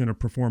conditioner is going to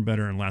perform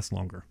better and last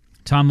longer.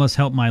 Tom, let's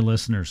help my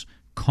listeners.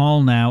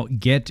 Call now.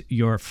 Get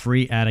your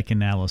free attic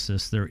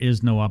analysis. There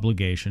is no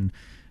obligation,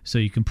 so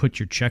you can put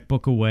your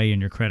checkbook away and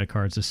your credit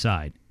cards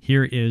aside.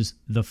 Here is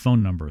the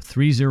phone number,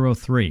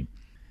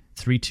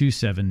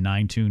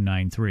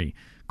 303-327-9293.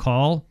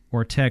 Call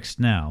or text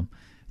now,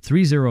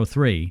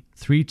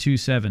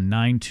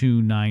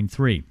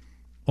 303-327-9293.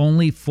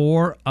 Only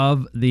 4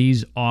 of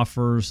these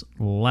offers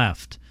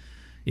left.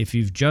 If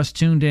you've just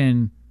tuned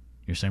in,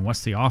 you're saying,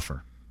 what's the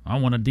offer? I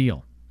want a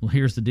deal. Well,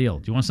 here's the deal.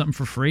 Do you want something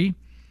for free?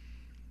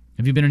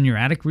 Have you been in your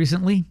attic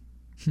recently?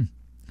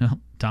 Well,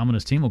 Tom and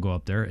his team will go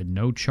up there at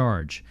no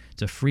charge.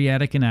 It's a free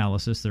attic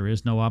analysis. There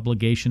is no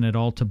obligation at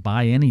all to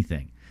buy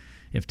anything.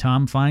 If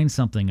Tom finds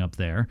something up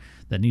there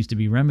that needs to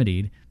be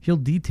remedied, he'll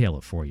detail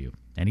it for you.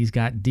 And he's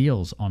got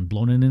deals on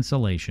blown-in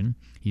insulation.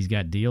 He's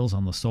got deals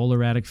on the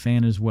solar attic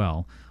fan as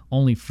well.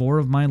 Only 4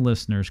 of my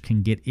listeners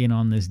can get in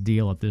on this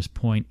deal at this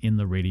point in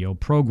the radio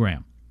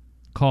program.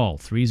 Call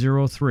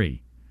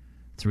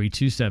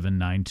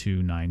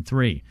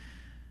 303-327-9293.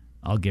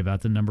 I'll give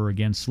out the number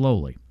again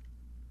slowly.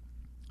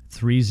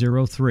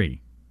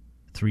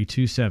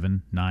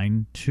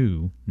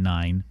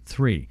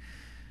 303-327-9293.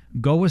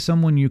 Go with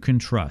someone you can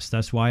trust.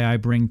 That's why I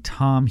bring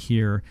Tom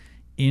here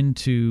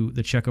into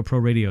the Check A Pro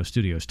radio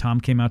studios. Tom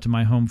came out to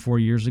my home 4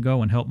 years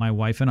ago and helped my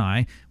wife and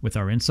I with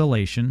our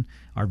insulation,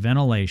 our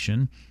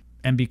ventilation,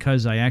 and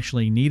because I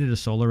actually needed a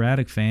solar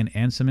attic fan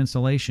and some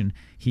insulation,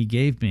 he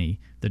gave me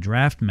the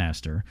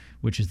DraftMaster,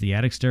 which is the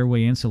attic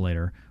stairway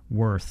insulator,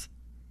 worth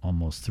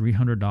almost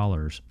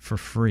 $300 for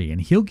free. And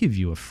he'll give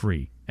you a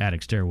free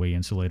attic stairway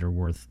insulator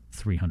worth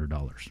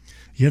 $300.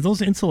 Yeah,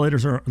 those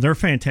insulators they're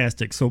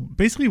fantastic. So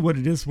basically what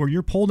it is, where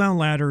your pull down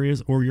ladder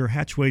is or your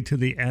hatchway to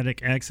the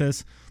attic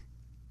access,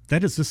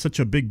 that is just such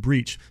a big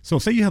breach. So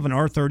say you have an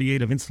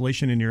R38 of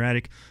insulation in your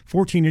attic,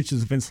 14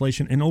 inches of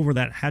insulation, and over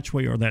that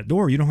hatchway or that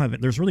door, you don't have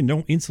it. There's really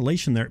no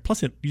insulation there.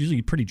 Plus, it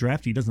usually pretty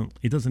drafty.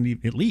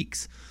 It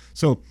leaks.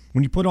 So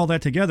when you put all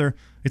that together,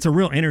 it's a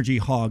real energy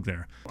hog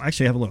there.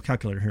 Actually, I have a little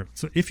calculator here.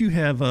 So if you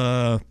have,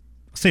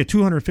 say, a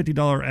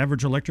 $250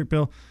 average electric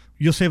bill,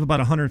 you'll save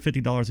about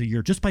 $150 a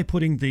year just by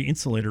putting the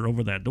insulator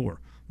over that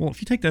door. Well,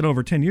 if you take that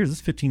over 10 years,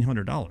 it's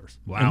 $1,500.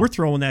 Wow. And we're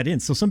throwing that in.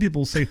 So some people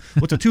will say,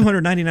 what's a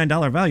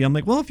 $299 value? I'm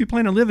like, well, if you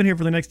plan on living here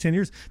for the next 10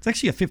 years, it's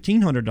actually a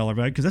 $1,500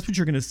 value because that's what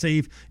you're going to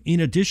save in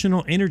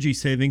additional energy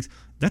savings.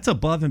 That's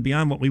above and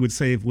beyond what we would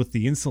save with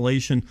the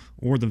insulation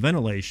or the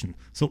ventilation.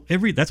 So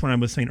that's what I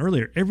was saying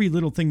earlier. Every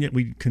little thing that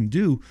we can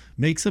do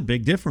makes a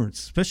big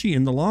difference, especially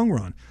in the long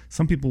run.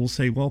 Some people will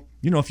say, well,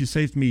 if you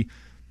saved me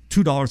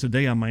 $2 a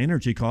day on my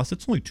energy costs,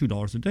 it's only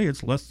 $2 a day.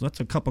 It's less. That's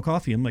a cup of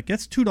coffee. I'm like,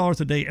 that's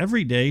 $2 a day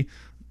every day.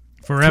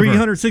 Forever.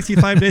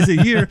 365 days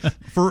a year,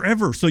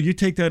 forever. So you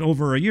take that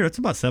over a year, that's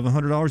about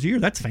 $700 a year.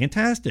 That's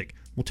fantastic.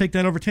 We'll take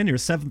that over 10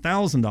 years,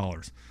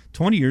 $7,000.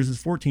 20 years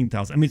is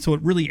 $14,000. I mean, so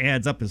it really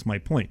adds up is my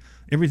point,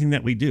 everything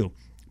that we do.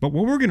 But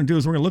what we're going to do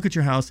is we're going to look at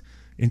your house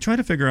and try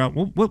to figure out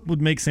what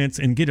would make sense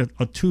and get a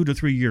 2 to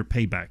 3 year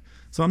payback.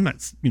 So I'm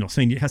not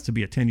saying it has to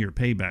be a 10-year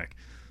payback.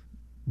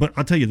 But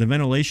I'll tell you, the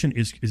ventilation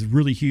is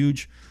really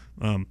huge.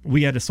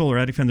 We had a solar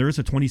attic fan. There is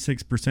a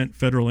 26%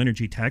 federal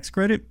energy tax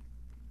credit.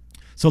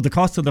 So the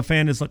cost of the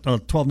fan is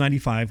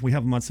 $12.95. We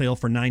have them on sale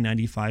for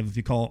 $9.95 if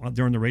you call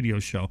during the radio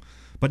show.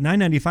 But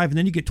 $9.95, and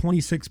then you get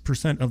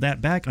 26% of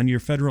that back on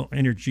your federal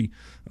energy.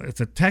 It's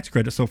a tax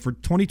credit. So for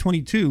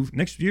 2022,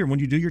 next year, when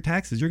you do your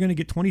taxes, you're going to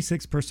get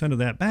 26% of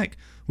that back,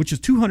 which is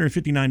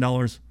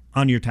 $259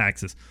 on your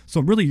taxes. So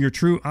really your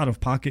true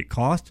out-of-pocket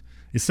cost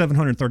is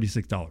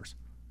 $736.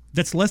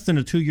 That's less than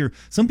a 2-year.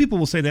 Some people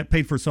will say that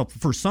paid for itself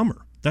for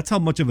summer. That's how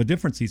much of a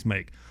difference these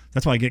make.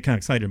 That's why I get kind of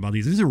excited about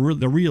these. These are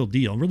the real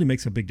deal. It really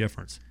makes a big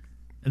difference.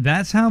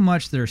 That's how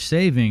much they're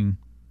saving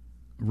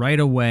right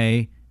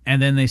away,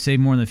 and then they save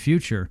more in the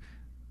future.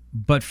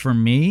 But for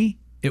me,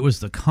 it was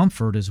the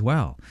comfort as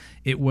well.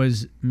 It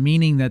was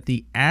meaning that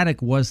the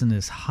attic wasn't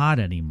as hot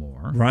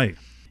anymore. Right.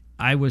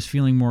 I was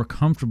feeling more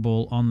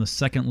comfortable on the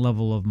second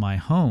level of my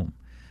home.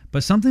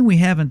 But something we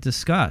haven't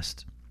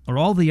discussed are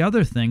all the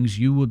other things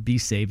you would be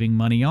saving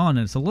money on.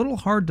 And it's a little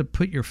hard to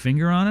put your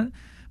finger on it.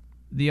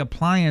 The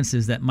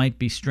appliances that might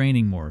be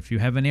straining more. If you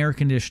have an air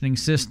conditioning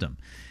system,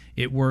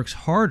 it works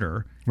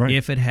harder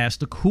if it has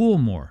to cool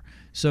more.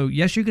 So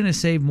yes, you're going to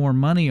save more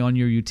money on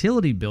your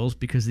utility bills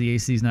because the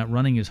AC is not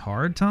running as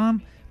hard,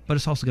 Tom, but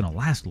it's also going to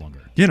last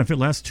longer. Yeah, and if it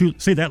lasts 2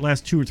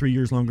 or 3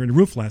 years longer, and the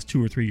roof lasts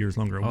 2 or 3 years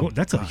longer,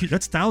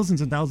 that's thousands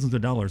and thousands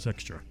of dollars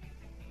extra.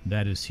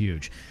 That is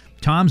huge.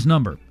 Tom's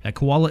number at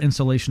Koala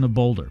Insulation of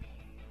Boulder,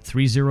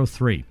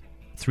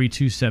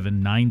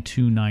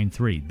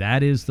 303-327-9293.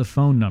 That is the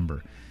phone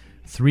number.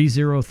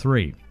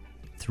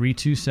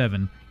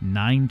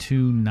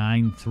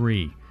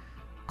 303-327-9293.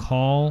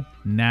 Call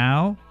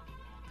now.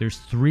 There's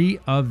 3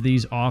 of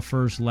these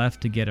offers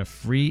left to get a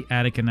free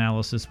attic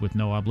analysis with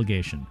no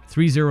obligation.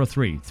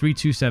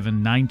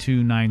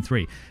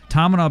 303-327-9293.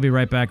 Tom and I'll be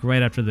right back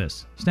right after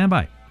this. Stand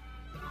by.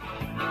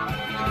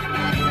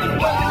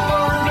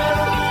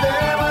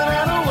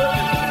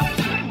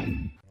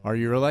 Are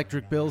your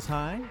electric bills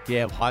high? Do you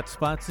have hot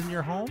spots in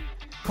your home?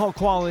 Call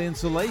Koala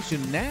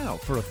Insulation now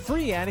for a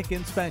free attic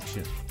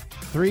inspection.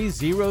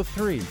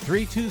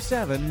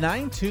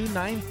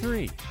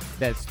 303-327-9293.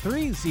 That's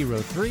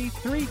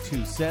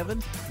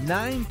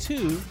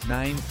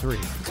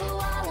 303-327-9293.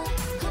 Koala,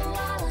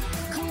 koala,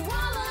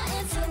 koala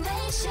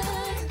insulation.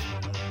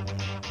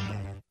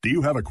 Do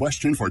you have a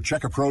question for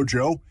Check-A-Pro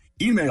Joe?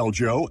 Email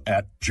Joe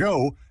at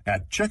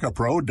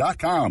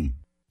checkapro.com.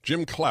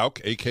 Jim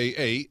Clouk,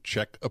 a.k.a.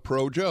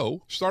 Check-A-Pro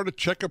Joe, started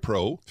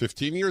Check-A-Pro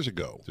 15 years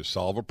ago to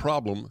solve a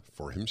problem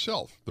for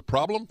himself. The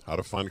problem? How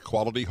to find a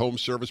quality home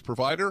service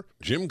provider?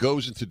 Jim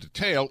goes into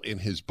detail in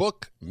his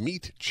book,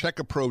 Meet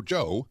Check-A-Pro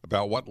Joe,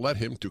 about what led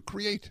him to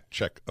create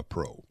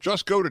Check-A-Pro.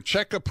 Just go to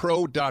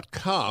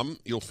checkapro.com.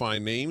 You'll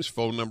find names,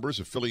 phone numbers,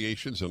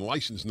 affiliations, and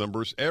license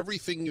numbers,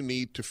 everything you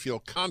need to feel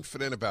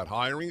confident about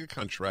hiring a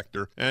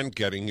contractor and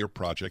getting your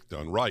project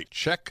done right.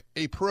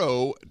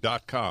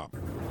 Checkapro.com.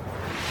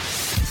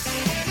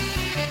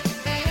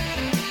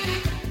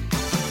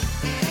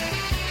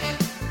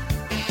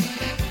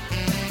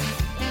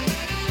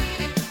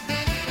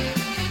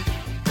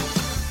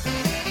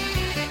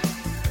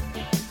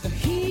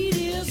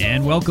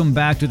 And welcome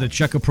back to the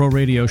Check-A-Pro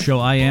Radio Show.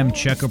 I am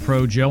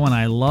Check-A-Pro Joe, and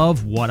I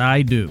love what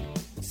I do.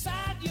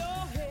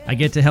 I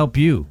get to help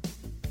you,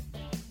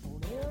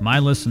 my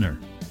listener,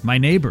 my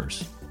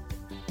neighbors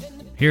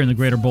here in the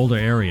greater Boulder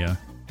area,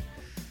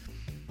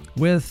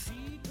 with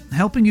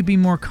helping you be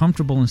more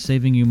comfortable and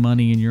saving you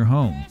money in your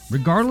home,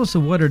 regardless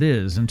of what it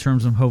is in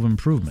terms of home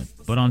improvement.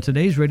 But on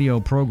today's radio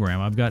program,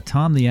 I've got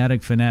Tom the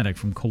Attic Fanatic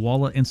from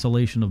Koala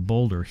Insulation of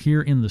Boulder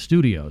here in the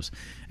studios,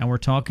 and we're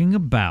talking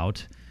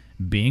about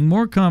being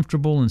more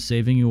comfortable and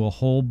saving you a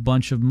whole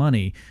bunch of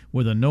money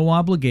with a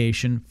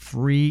no-obligation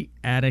free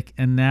attic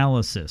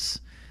analysis.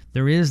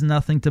 There is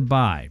nothing to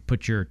buy.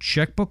 Put your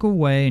checkbook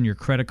away and your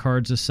credit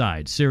cards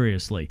aside,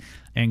 seriously,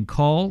 and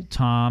call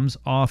Tom's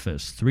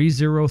office,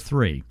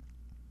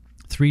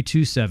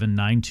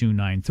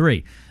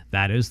 303-327-9293.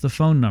 That is the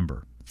phone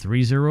number,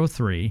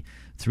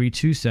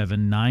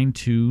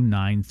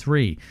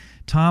 303-327-9293.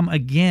 Tom,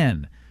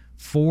 again,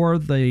 for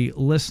the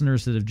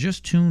listeners that have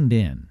just tuned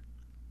in,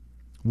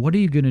 what are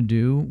you going to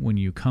do when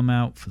you come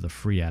out for the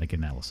free attic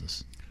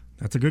analysis?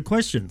 That's a good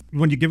question.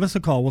 When you give us a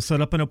call, we'll set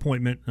up an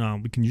appointment.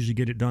 We can usually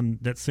get it done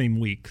that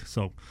same week.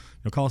 So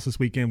call us this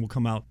weekend. We'll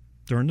come out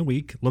during the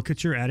week, look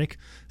at your attic,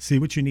 see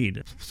what you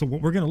need. So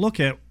what we're going to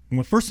look at,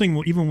 the first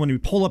thing, even when we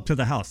pull up to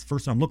the house,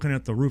 first I'm looking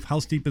at the roof. How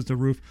steep is the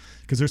roof?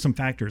 Because there's some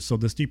factors. So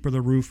the steeper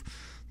the roof,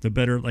 the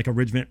better like a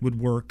ridge vent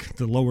would work.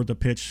 The lower the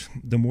pitch,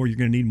 the more you're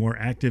going to need more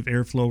active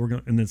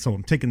airflow. So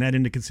I'm taking that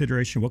into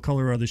consideration. What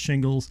color are the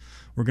shingles?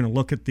 We're going to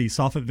look at the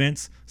soffit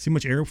vents, see how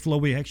much airflow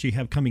we actually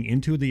have coming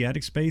into the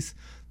attic space.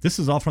 This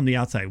is all from the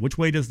outside. Which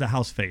way does the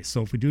house face?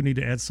 So if we do need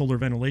to add solar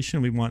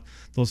ventilation, we want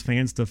those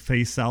fans to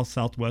face south,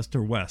 southwest,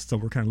 or west. So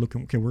we're kind of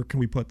looking, okay, where can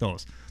we put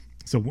those?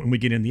 So when we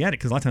get in the attic,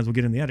 because a lot of times we'll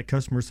get in the attic,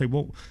 customers say,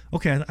 well,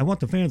 okay, I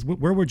want the fans.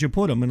 Where would you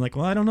put them? And like,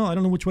 well, I don't know. I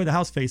don't know which way the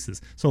house faces.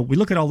 So we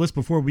look at all this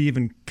before we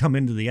even come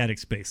into the attic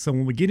space. So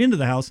when we get into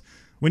the house,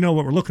 we know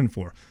what we're looking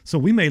for. So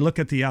we may look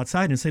at the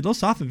outside and say,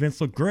 those soffit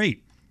vents look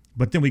great.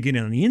 But then we get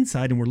in on the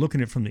inside and we're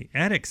looking at it from the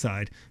attic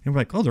side and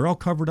we're like, oh, they're all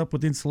covered up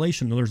with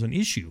insulation. There's an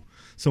issue.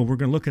 So we're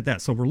going to look at that.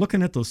 So we're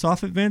looking at those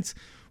soffit vents.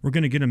 We're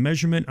going to get a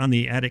measurement on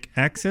the attic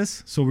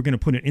access. So we're going to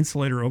put an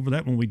insulator over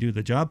that when we do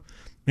the job.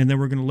 And then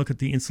we're going to look at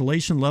the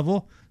insulation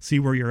level, see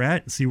where you're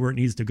at, see where it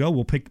needs to go.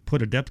 We'll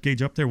put a depth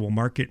gauge up there. We'll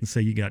mark it and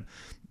say you got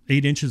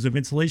 8 inches of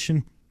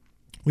insulation.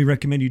 We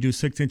recommend you do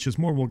 6 inches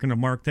more. We're going to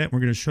mark that. We're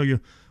going to show you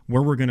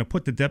where we're going to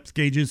put the depth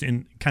gauges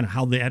and kind of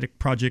how the attic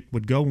project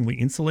would go when we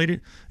insulate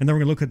it. And then we're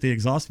going to look at the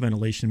exhaust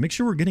ventilation. Make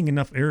sure we're getting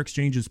enough air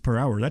exchanges per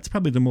hour. That's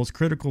probably the most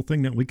critical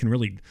thing that we can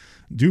really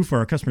do for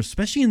our customers,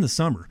 especially in the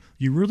summer.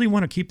 You really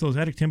want to keep those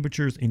attic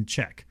temperatures in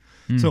check.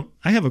 So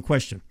I have a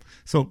question.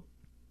 So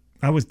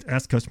I always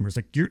ask customers,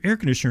 like, your air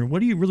conditioner, what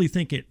do you really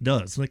think it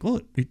does? Like,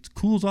 well, it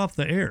cools off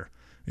the air.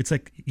 It's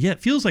like, yeah, it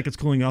feels like it's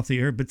cooling off the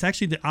air, but it's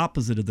actually the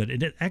opposite of that.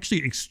 It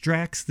actually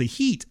extracts the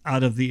heat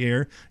out of the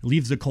air,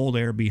 leaves the cold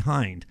air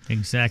behind.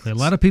 Exactly. A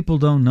lot of people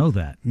don't know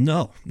that.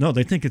 No,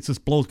 they think it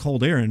just blows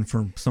cold air in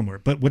from somewhere.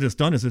 But what it's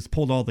done is it's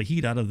pulled all the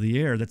heat out of the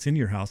air that's in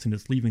your house and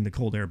it's leaving the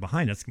cold air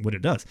behind. That's what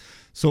it does.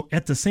 So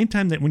at the same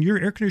time that when your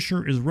air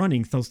conditioner is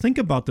running, so think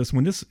about this.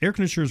 When this air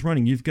conditioner is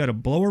running, you've got a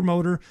blower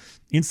motor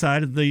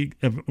inside of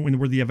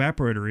where the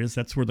evaporator is.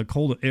 That's where the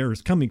cold air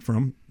is coming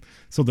from.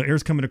 So the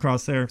air's coming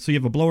across there. So you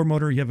have a blower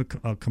motor, you have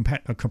a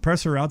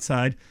compressor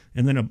outside,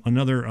 and then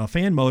another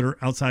fan motor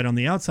outside on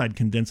the outside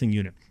condensing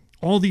unit.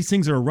 All these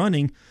things are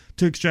running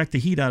to extract the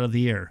heat out of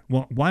the air.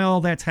 Well, while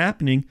all that's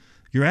happening,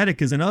 your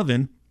attic is an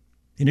oven,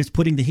 and it's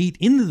putting the heat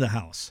into the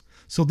house.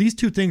 So these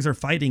two things are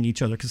fighting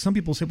each other, because some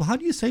people say, well, how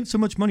do you save so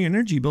much money on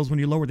energy bills when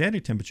you lower the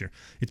attic temperature?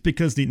 It's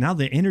because now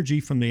the energy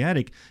from the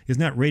attic is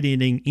not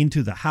radiating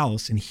into the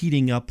house and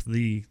heating up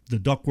the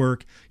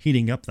ductwork,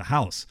 heating up the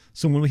house.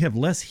 So when we have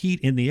less heat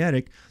in the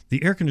attic,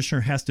 the air conditioner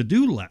has to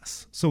do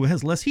less. So it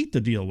has less heat to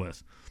deal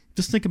with.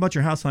 Just think about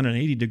your house on an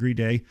 80-degree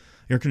day.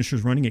 Air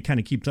conditioner's running. It kind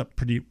of keeps up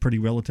pretty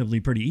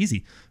easy.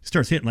 It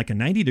starts hitting like a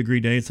 90-degree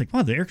day. It's like,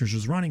 wow, the air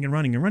conditioner's running and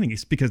running and running.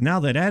 It's because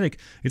now that attic,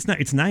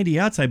 it's 90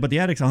 outside, but the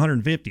attic's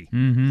 150.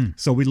 Mm-hmm.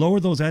 So we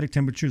lower those attic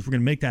temperatures. We're going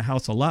to make that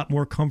house a lot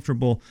more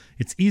comfortable.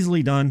 It's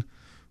easily done.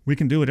 We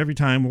can do it every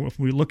time. If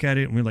we look at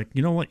it and we're like,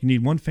 you know what, you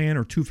need one fan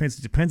or two fans.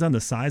 It depends on the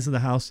size of the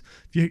house.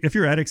 If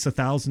your attic's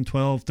 1,000,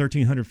 12,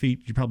 1,300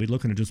 feet, you're probably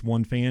looking at just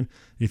one fan.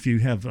 If you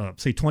have,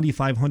 say,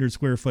 2,500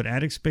 square foot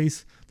attic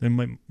space, then I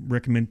might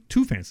recommend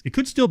two fans. It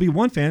could still be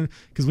one fan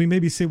because we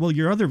maybe say, well,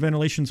 your other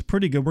ventilation's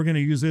pretty good. We're going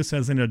to use this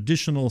as an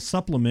additional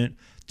supplement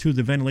to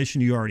the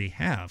ventilation you already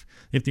have.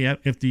 If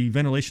the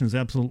ventilation is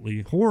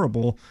absolutely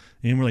horrible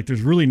and we're like,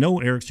 there's really no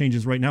air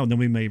exchanges right now, then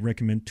we may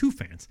recommend two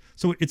fans.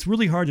 So it's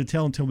really hard to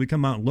tell until we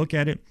come out and look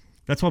at it.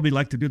 That's why we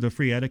like to do the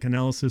free attic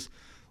analysis.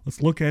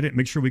 Let's look at it,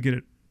 make sure we get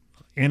it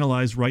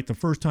analyzed right the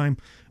first time.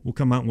 We'll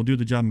come out and we'll do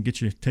the job and get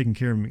you taken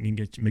care of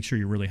and make sure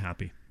you're really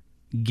happy.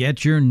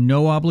 Get your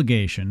no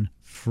obligation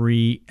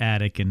free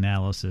attic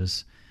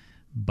analysis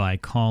by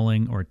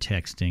calling or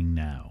texting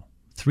now.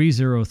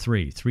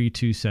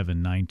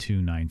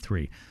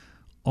 303-327-9293.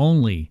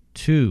 Only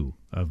 2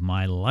 of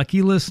my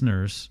lucky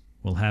listeners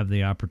will have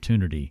the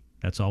opportunity.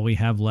 That's all we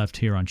have left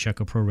here on Check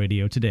A Pro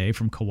Radio today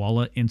from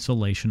Koala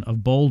Insulation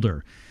of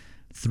Boulder.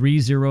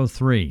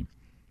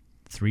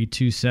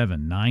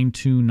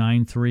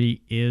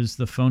 303-327-9293 is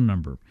the phone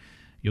number.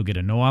 You'll get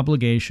a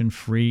no-obligation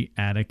free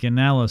attic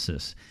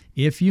analysis.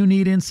 If you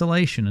need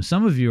insulation, and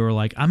some of you are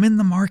like, I'm in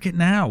the market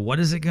now. What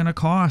is it going to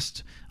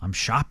cost? I'm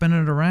shopping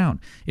it around.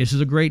 This is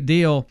a great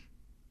deal.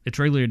 It's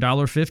regularly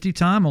 $1.50,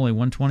 Tom, only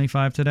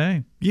 $125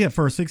 today. Yeah,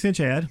 for a 6-inch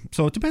ad.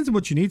 So it depends on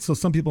what you need. So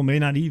some people may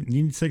not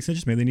need 6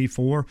 inches. Maybe they need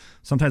 4.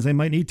 Sometimes they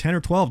might need 10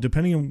 or 12,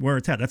 depending on where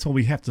it's at. That's why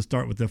we have to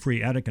start with the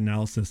free attic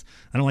analysis.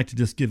 I don't like to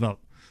just give out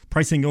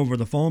pricing over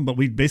the phone, but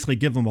we basically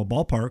give them a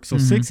ballpark. So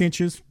 6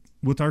 inches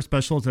with our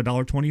special is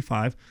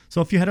 $1.25.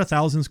 So if you had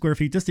 1,000 square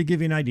feet, just to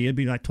give you an idea, it'd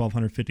be like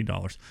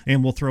 $1,250.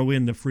 And we'll throw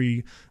in the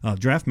free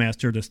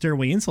DraftMaster, the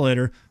stairway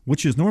insulator,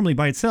 which is normally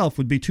by itself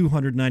would be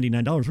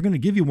 $299. We're going to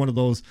give you one of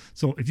those.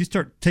 So if you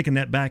start taking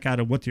that back out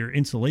of what your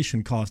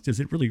insulation cost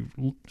is,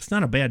 it's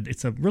not a bad,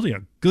 it's really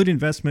a good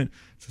investment.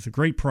 It's a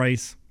great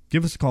price.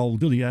 Give us a call. We'll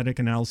do the attic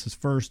analysis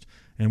first,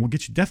 and we'll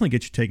definitely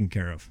get you taken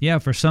care of. Yeah,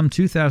 for some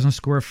 2,000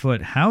 square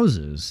foot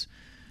houses,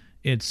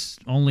 it's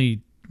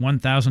only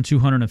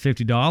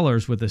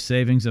 $1,250 with a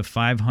savings of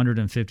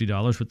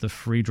 $550 with the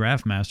free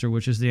DraftMaster,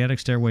 which is the attic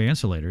stairway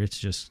insulator.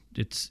 It's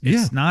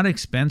not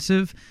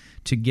expensive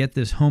to get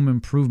this home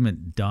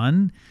improvement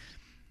done.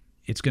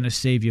 It's going to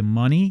save you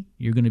money.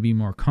 You're going to be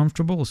more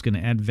comfortable. It's going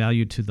to add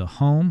value to the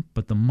home.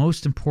 But the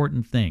most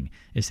important thing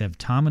is to have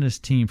Tom and his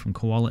team from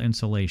Koala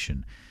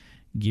Insulation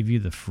give you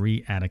the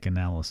free attic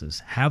analysis.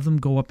 Have them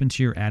go up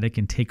into your attic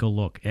and take a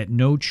look at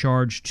no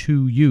charge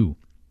to you.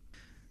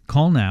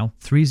 Call now,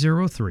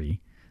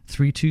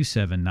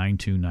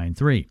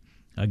 303-327-9293.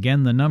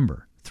 Again, the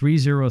number,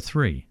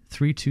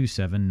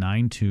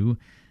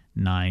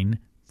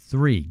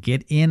 303-327-9293.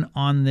 Get in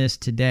on this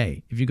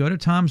today. If you go to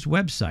Tom's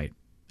website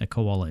at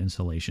Koala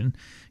Insulation,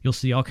 you'll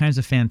see all kinds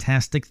of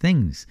fantastic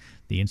things.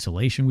 The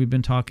insulation we've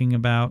been talking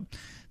about,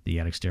 the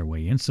attic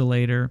stairway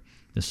insulator,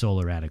 the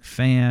solar attic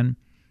fan.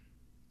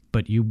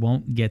 But you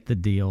won't get the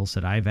deals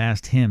that I've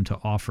asked him to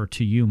offer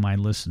to you, my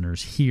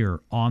listeners,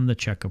 here on the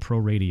Check A Pro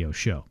Radio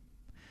Show.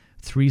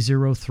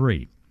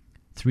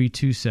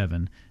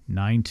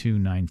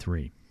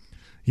 303-327-9293.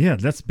 Yeah,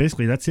 that's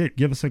it.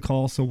 Give us a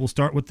call. So we'll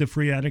start with the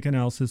free attic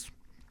analysis.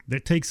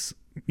 That takes,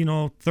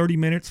 30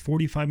 minutes,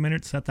 45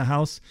 minutes at the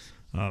house.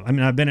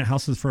 I've been at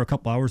houses for a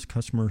couple hours.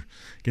 Customer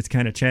gets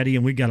kind of chatty,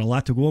 and we got a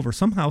lot to go over.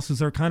 Some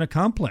houses are kind of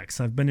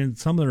complex. I've been in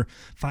some that are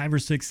 5,000 or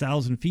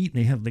 6,000 feet,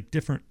 and they have like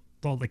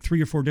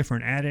 3 or 4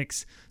 different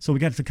attics. So we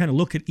got to kind of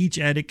look at each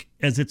attic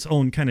as its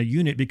own kind of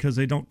unit because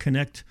they don't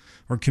connect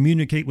or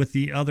communicate with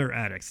the other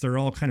attics. They're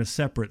all kind of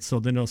separate. So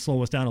then it'll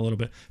slow us down a little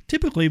bit.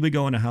 Typically we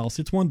go in a house,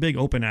 it's one big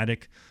open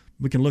attic.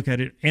 We can look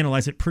at it,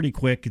 analyze it pretty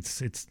quick.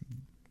 It's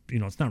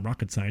not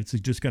rocket science. You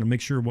just got to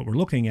make sure what we're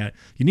looking at.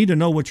 You need to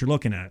know what you're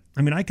looking at.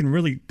 I can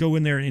really go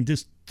in there in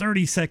just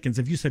 30 seconds.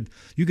 If you said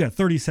you got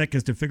 30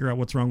 seconds to figure out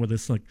what's wrong with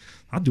this, like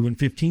I'll do it in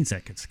 15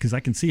 seconds because I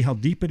can see how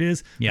deep it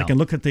is. Yeah. I can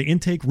look at the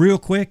intake real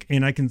quick,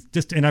 and I can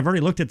and I've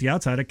already looked at the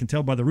outside. I can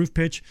tell by the roof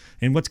pitch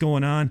and what's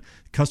going on.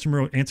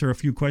 Customer will answer a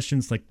few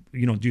questions like,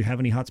 do you have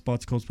any hot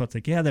spots, cold spots?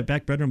 Like, yeah, that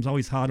back bedroom's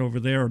always hot over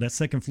there, or that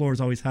second floor is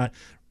always hot.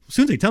 As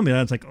soon as they tell me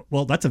that, it's like,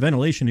 well, that's a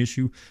ventilation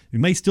issue. It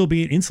may still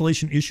be an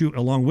insulation issue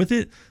along with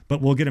it,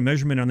 but we'll get a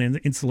measurement on the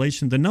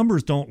insulation. The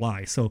numbers don't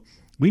lie. So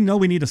we know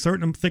we need a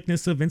certain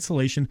thickness of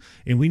insulation,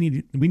 and we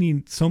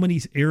need so many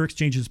air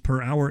exchanges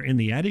per hour in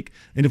the attic.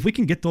 And if we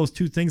can get those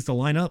two things to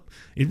line up,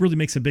 it really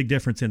makes a big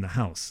difference in the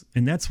house.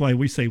 And that's why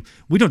we say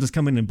we don't just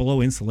come in and blow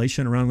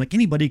insulation around. Like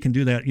anybody can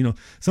do that.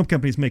 Some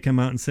companies may come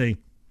out and say,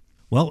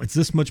 well, it's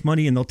this much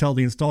money, and they'll tell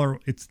the installer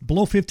it's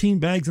below 15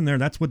 bags in there.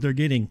 That's what they're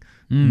getting.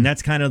 And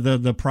that's kind of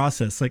the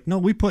process. Like, no,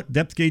 we put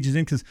depth gauges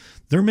in because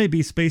there may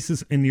be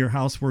spaces in your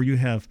house where you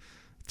have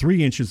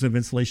 3 inches of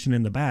insulation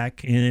in the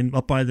back, and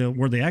up by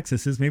where the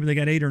access is, maybe they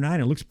got 8 or 9.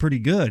 It looks pretty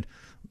good.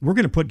 We're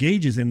going to put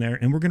gauges in there,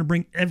 and we're going to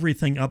bring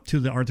everything up to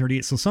the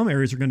R38. So some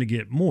areas are going to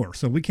get more.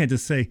 So we can't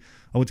just say,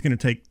 oh, it's going to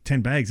take 10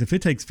 bags. If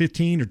it takes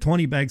 15 or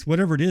 20 bags,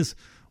 whatever it is,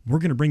 we're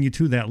going to bring you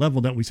to that level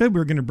that we said we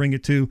were going to bring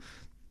it to.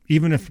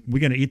 even if we're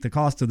going to eat the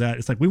cost of that,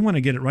 it's like we want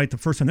to get it right the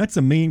first time. That's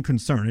the main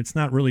concern. It's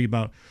not really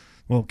about,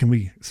 well, can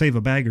we save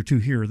a bag or two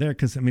here or there?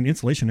 Because, I mean,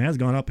 insulation has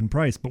gone up in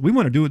price, but we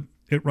want to do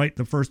it right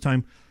the first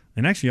time.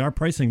 And actually, our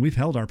pricing, we've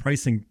held our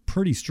pricing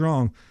pretty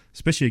strong,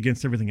 especially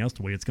against everything else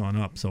the way it's gone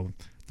up. So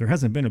there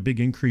hasn't been a big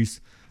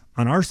increase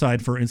on our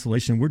side for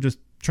insulation. We're just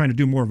trying to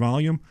do more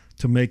volume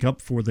to make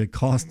up for the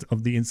cost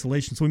of the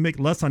insulation. So we make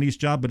less on each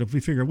job, but if we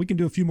figure we can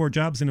do a few more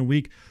jobs in a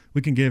week,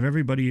 we can give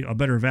everybody a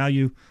better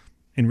value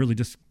and really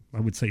just, I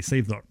would say,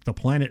 save the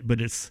planet. But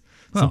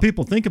some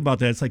people think about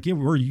that. It's like, yeah,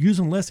 we're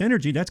using less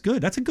energy. That's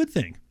good. That's a good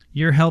thing.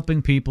 You're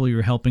helping people.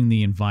 You're helping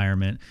the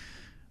environment,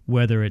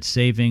 whether it's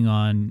saving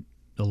on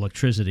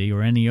electricity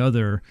or any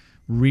other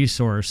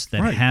resource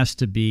that has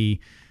to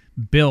be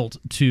built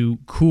to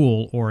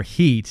cool or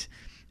heat.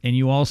 And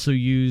you also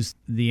use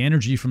the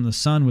energy from the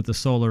sun with the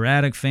solar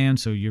attic fan,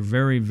 so you're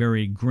very,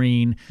 very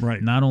green.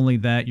 Right. Not only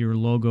that, your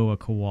logo of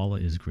Koala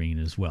is green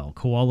as well.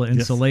 Koala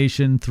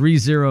Insulation,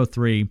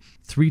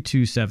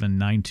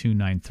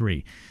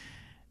 303-327-9293.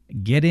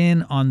 Get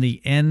in on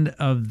the end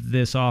of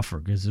this offer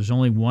because there's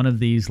only one of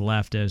these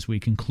left as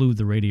we conclude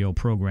the radio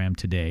program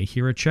today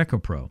here at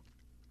Checkapro.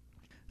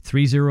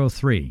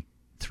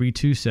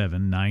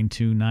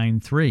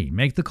 303-327-9293.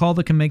 Make the call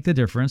that can make the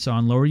difference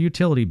on lower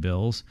utility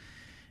bills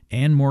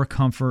and more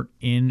comfort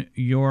in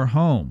your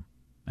home.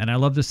 And I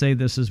love to say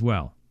this as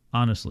well.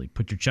 Honestly,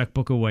 put your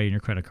checkbook away and your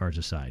credit cards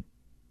aside.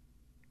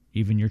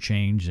 Even your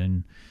change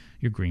and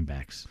your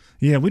greenbacks.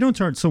 Yeah, we don't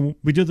charge. So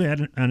we do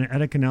the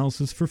attic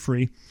analysis for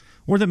free.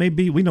 Or that may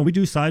be, we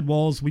do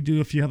sidewalls. We do,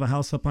 if you have a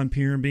house up on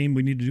pier and beam,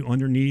 we need to do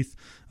underneath.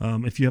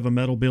 If you have a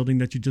metal building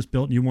that you just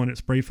built and you want it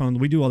spray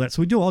foamed, we do all that.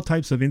 So we do all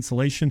types of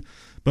insulation.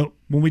 But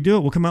when we do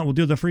it, we'll come out, we'll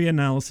do the free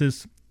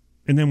analysis.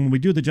 And then when we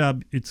do the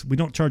job, we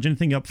don't charge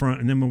anything up front.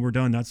 And then when we're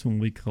done, that's when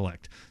we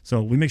collect.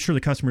 So we make sure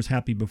the customer's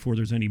happy before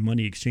there's any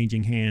money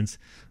exchanging hands.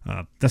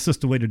 That's just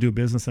the way to do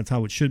business. That's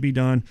how it should be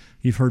done.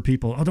 You've heard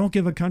people, don't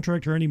give a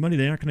contractor any money.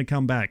 They're not going to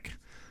come back.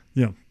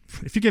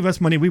 If you give us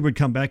money, we would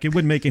come back. It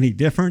wouldn't make any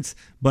difference,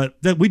 but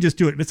that we just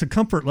do it. It's a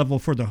comfort level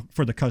for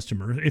the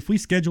customer. If we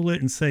schedule it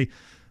and say,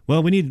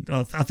 well, we need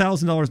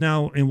 $1,000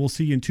 now and we'll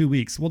see you in 2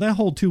 weeks. Well, that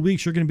whole 2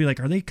 weeks, you're going to be like,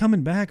 are they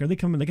coming back? Are they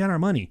coming? They got our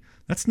money.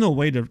 That's no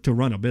way to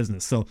run a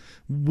business. So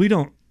we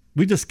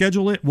just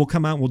schedule it. We'll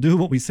come out, we'll do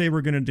what we say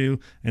we're going to do.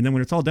 And then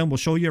when it's all done, we'll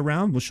show you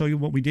around. We'll show you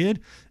what we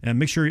did and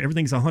make sure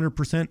everything's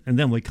 100%. And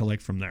then we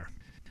collect from there.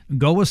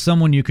 Go with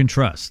someone you can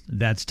trust.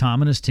 That's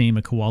Tom and his team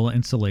at Koala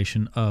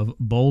Insulation of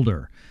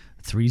Boulder.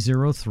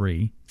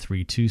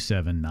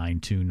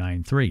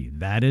 303-327-9293.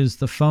 That is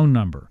the phone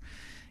number.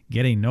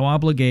 Get a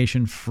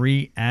no-obligation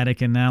free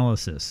attic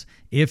analysis.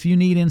 If you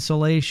need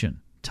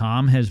insulation,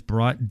 Tom has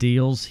brought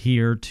deals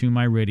here to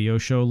my radio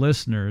show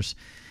listeners,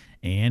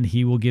 and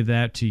he will give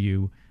that to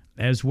you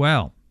as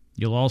well.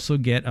 You'll also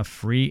get a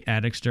free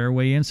attic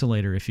stairway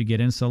insulator if you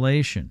get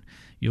insulation.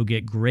 You'll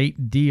get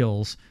great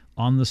deals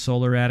on the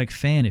solar attic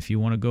fan if you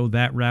want to go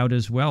that route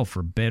as well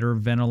for better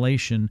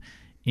ventilation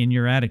in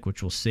your attic,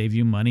 which will save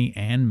you money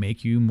and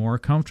make you more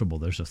comfortable.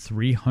 There's a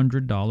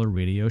 $300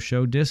 radio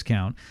show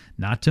discount.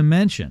 Not to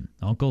mention,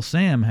 Uncle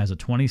Sam has a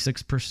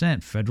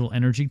 26% federal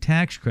energy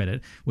tax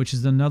credit, which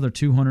is another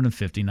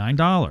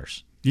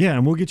 $259. Yeah,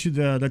 and we'll get you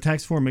the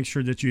tax form. Make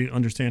sure that you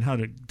understand how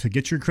to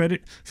get your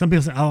credit. Some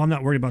people say, I'm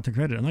not worried about the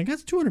credit. I'm like,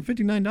 that's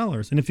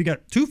 $259. And if you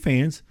got two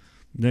fans,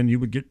 then you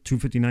would get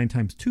 $259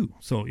 times 2.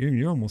 So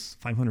you're almost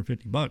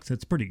 $550.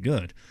 That's pretty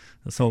good.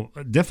 So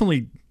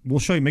definitely, we'll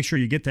show you. Make sure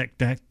you get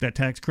that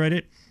tax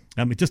credit.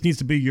 It just needs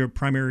to be your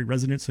primary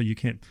residence, so you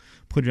can't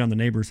put it on the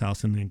neighbor's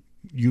house and then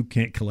you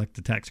can't collect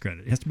the tax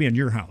credit. It has to be on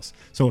your house.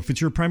 So if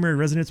it's your primary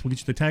residence, we'll get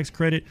you the tax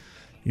credit.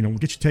 We'll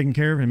get you taken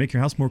care of and make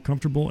your house more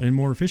comfortable and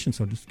more efficient.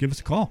 So just give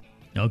us a call.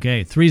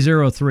 Okay,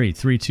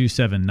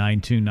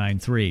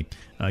 303-327-9293.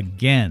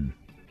 Again,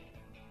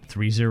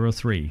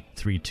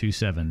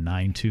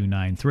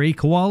 303-327-9293.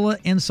 Koala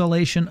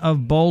Insulation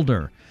of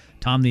Boulder.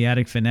 Tom the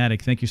Attic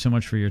Fanatic, thank you so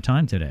much for your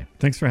time today.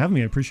 Thanks for having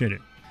me. I appreciate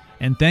it.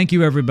 And thank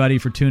you, everybody,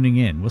 for tuning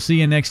in. We'll see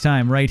you next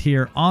time right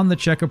here on the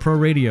Checkapro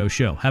Radio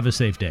Show. Have a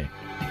safe day.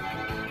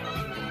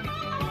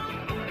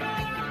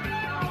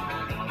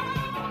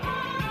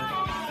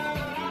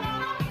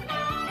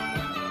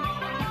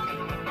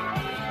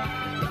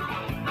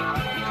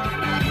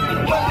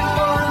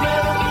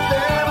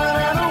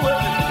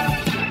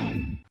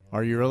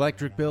 Are your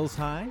electric bills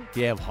high? Do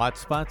you have hot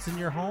spots in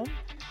your home?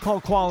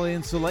 Call Koala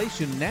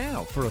Insulation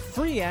now for a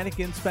free attic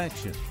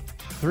inspection.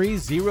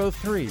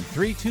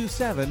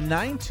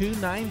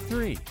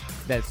 303-327-9293.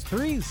 That's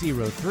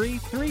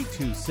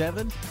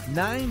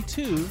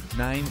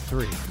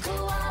 303-327-9293.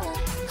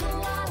 Koala.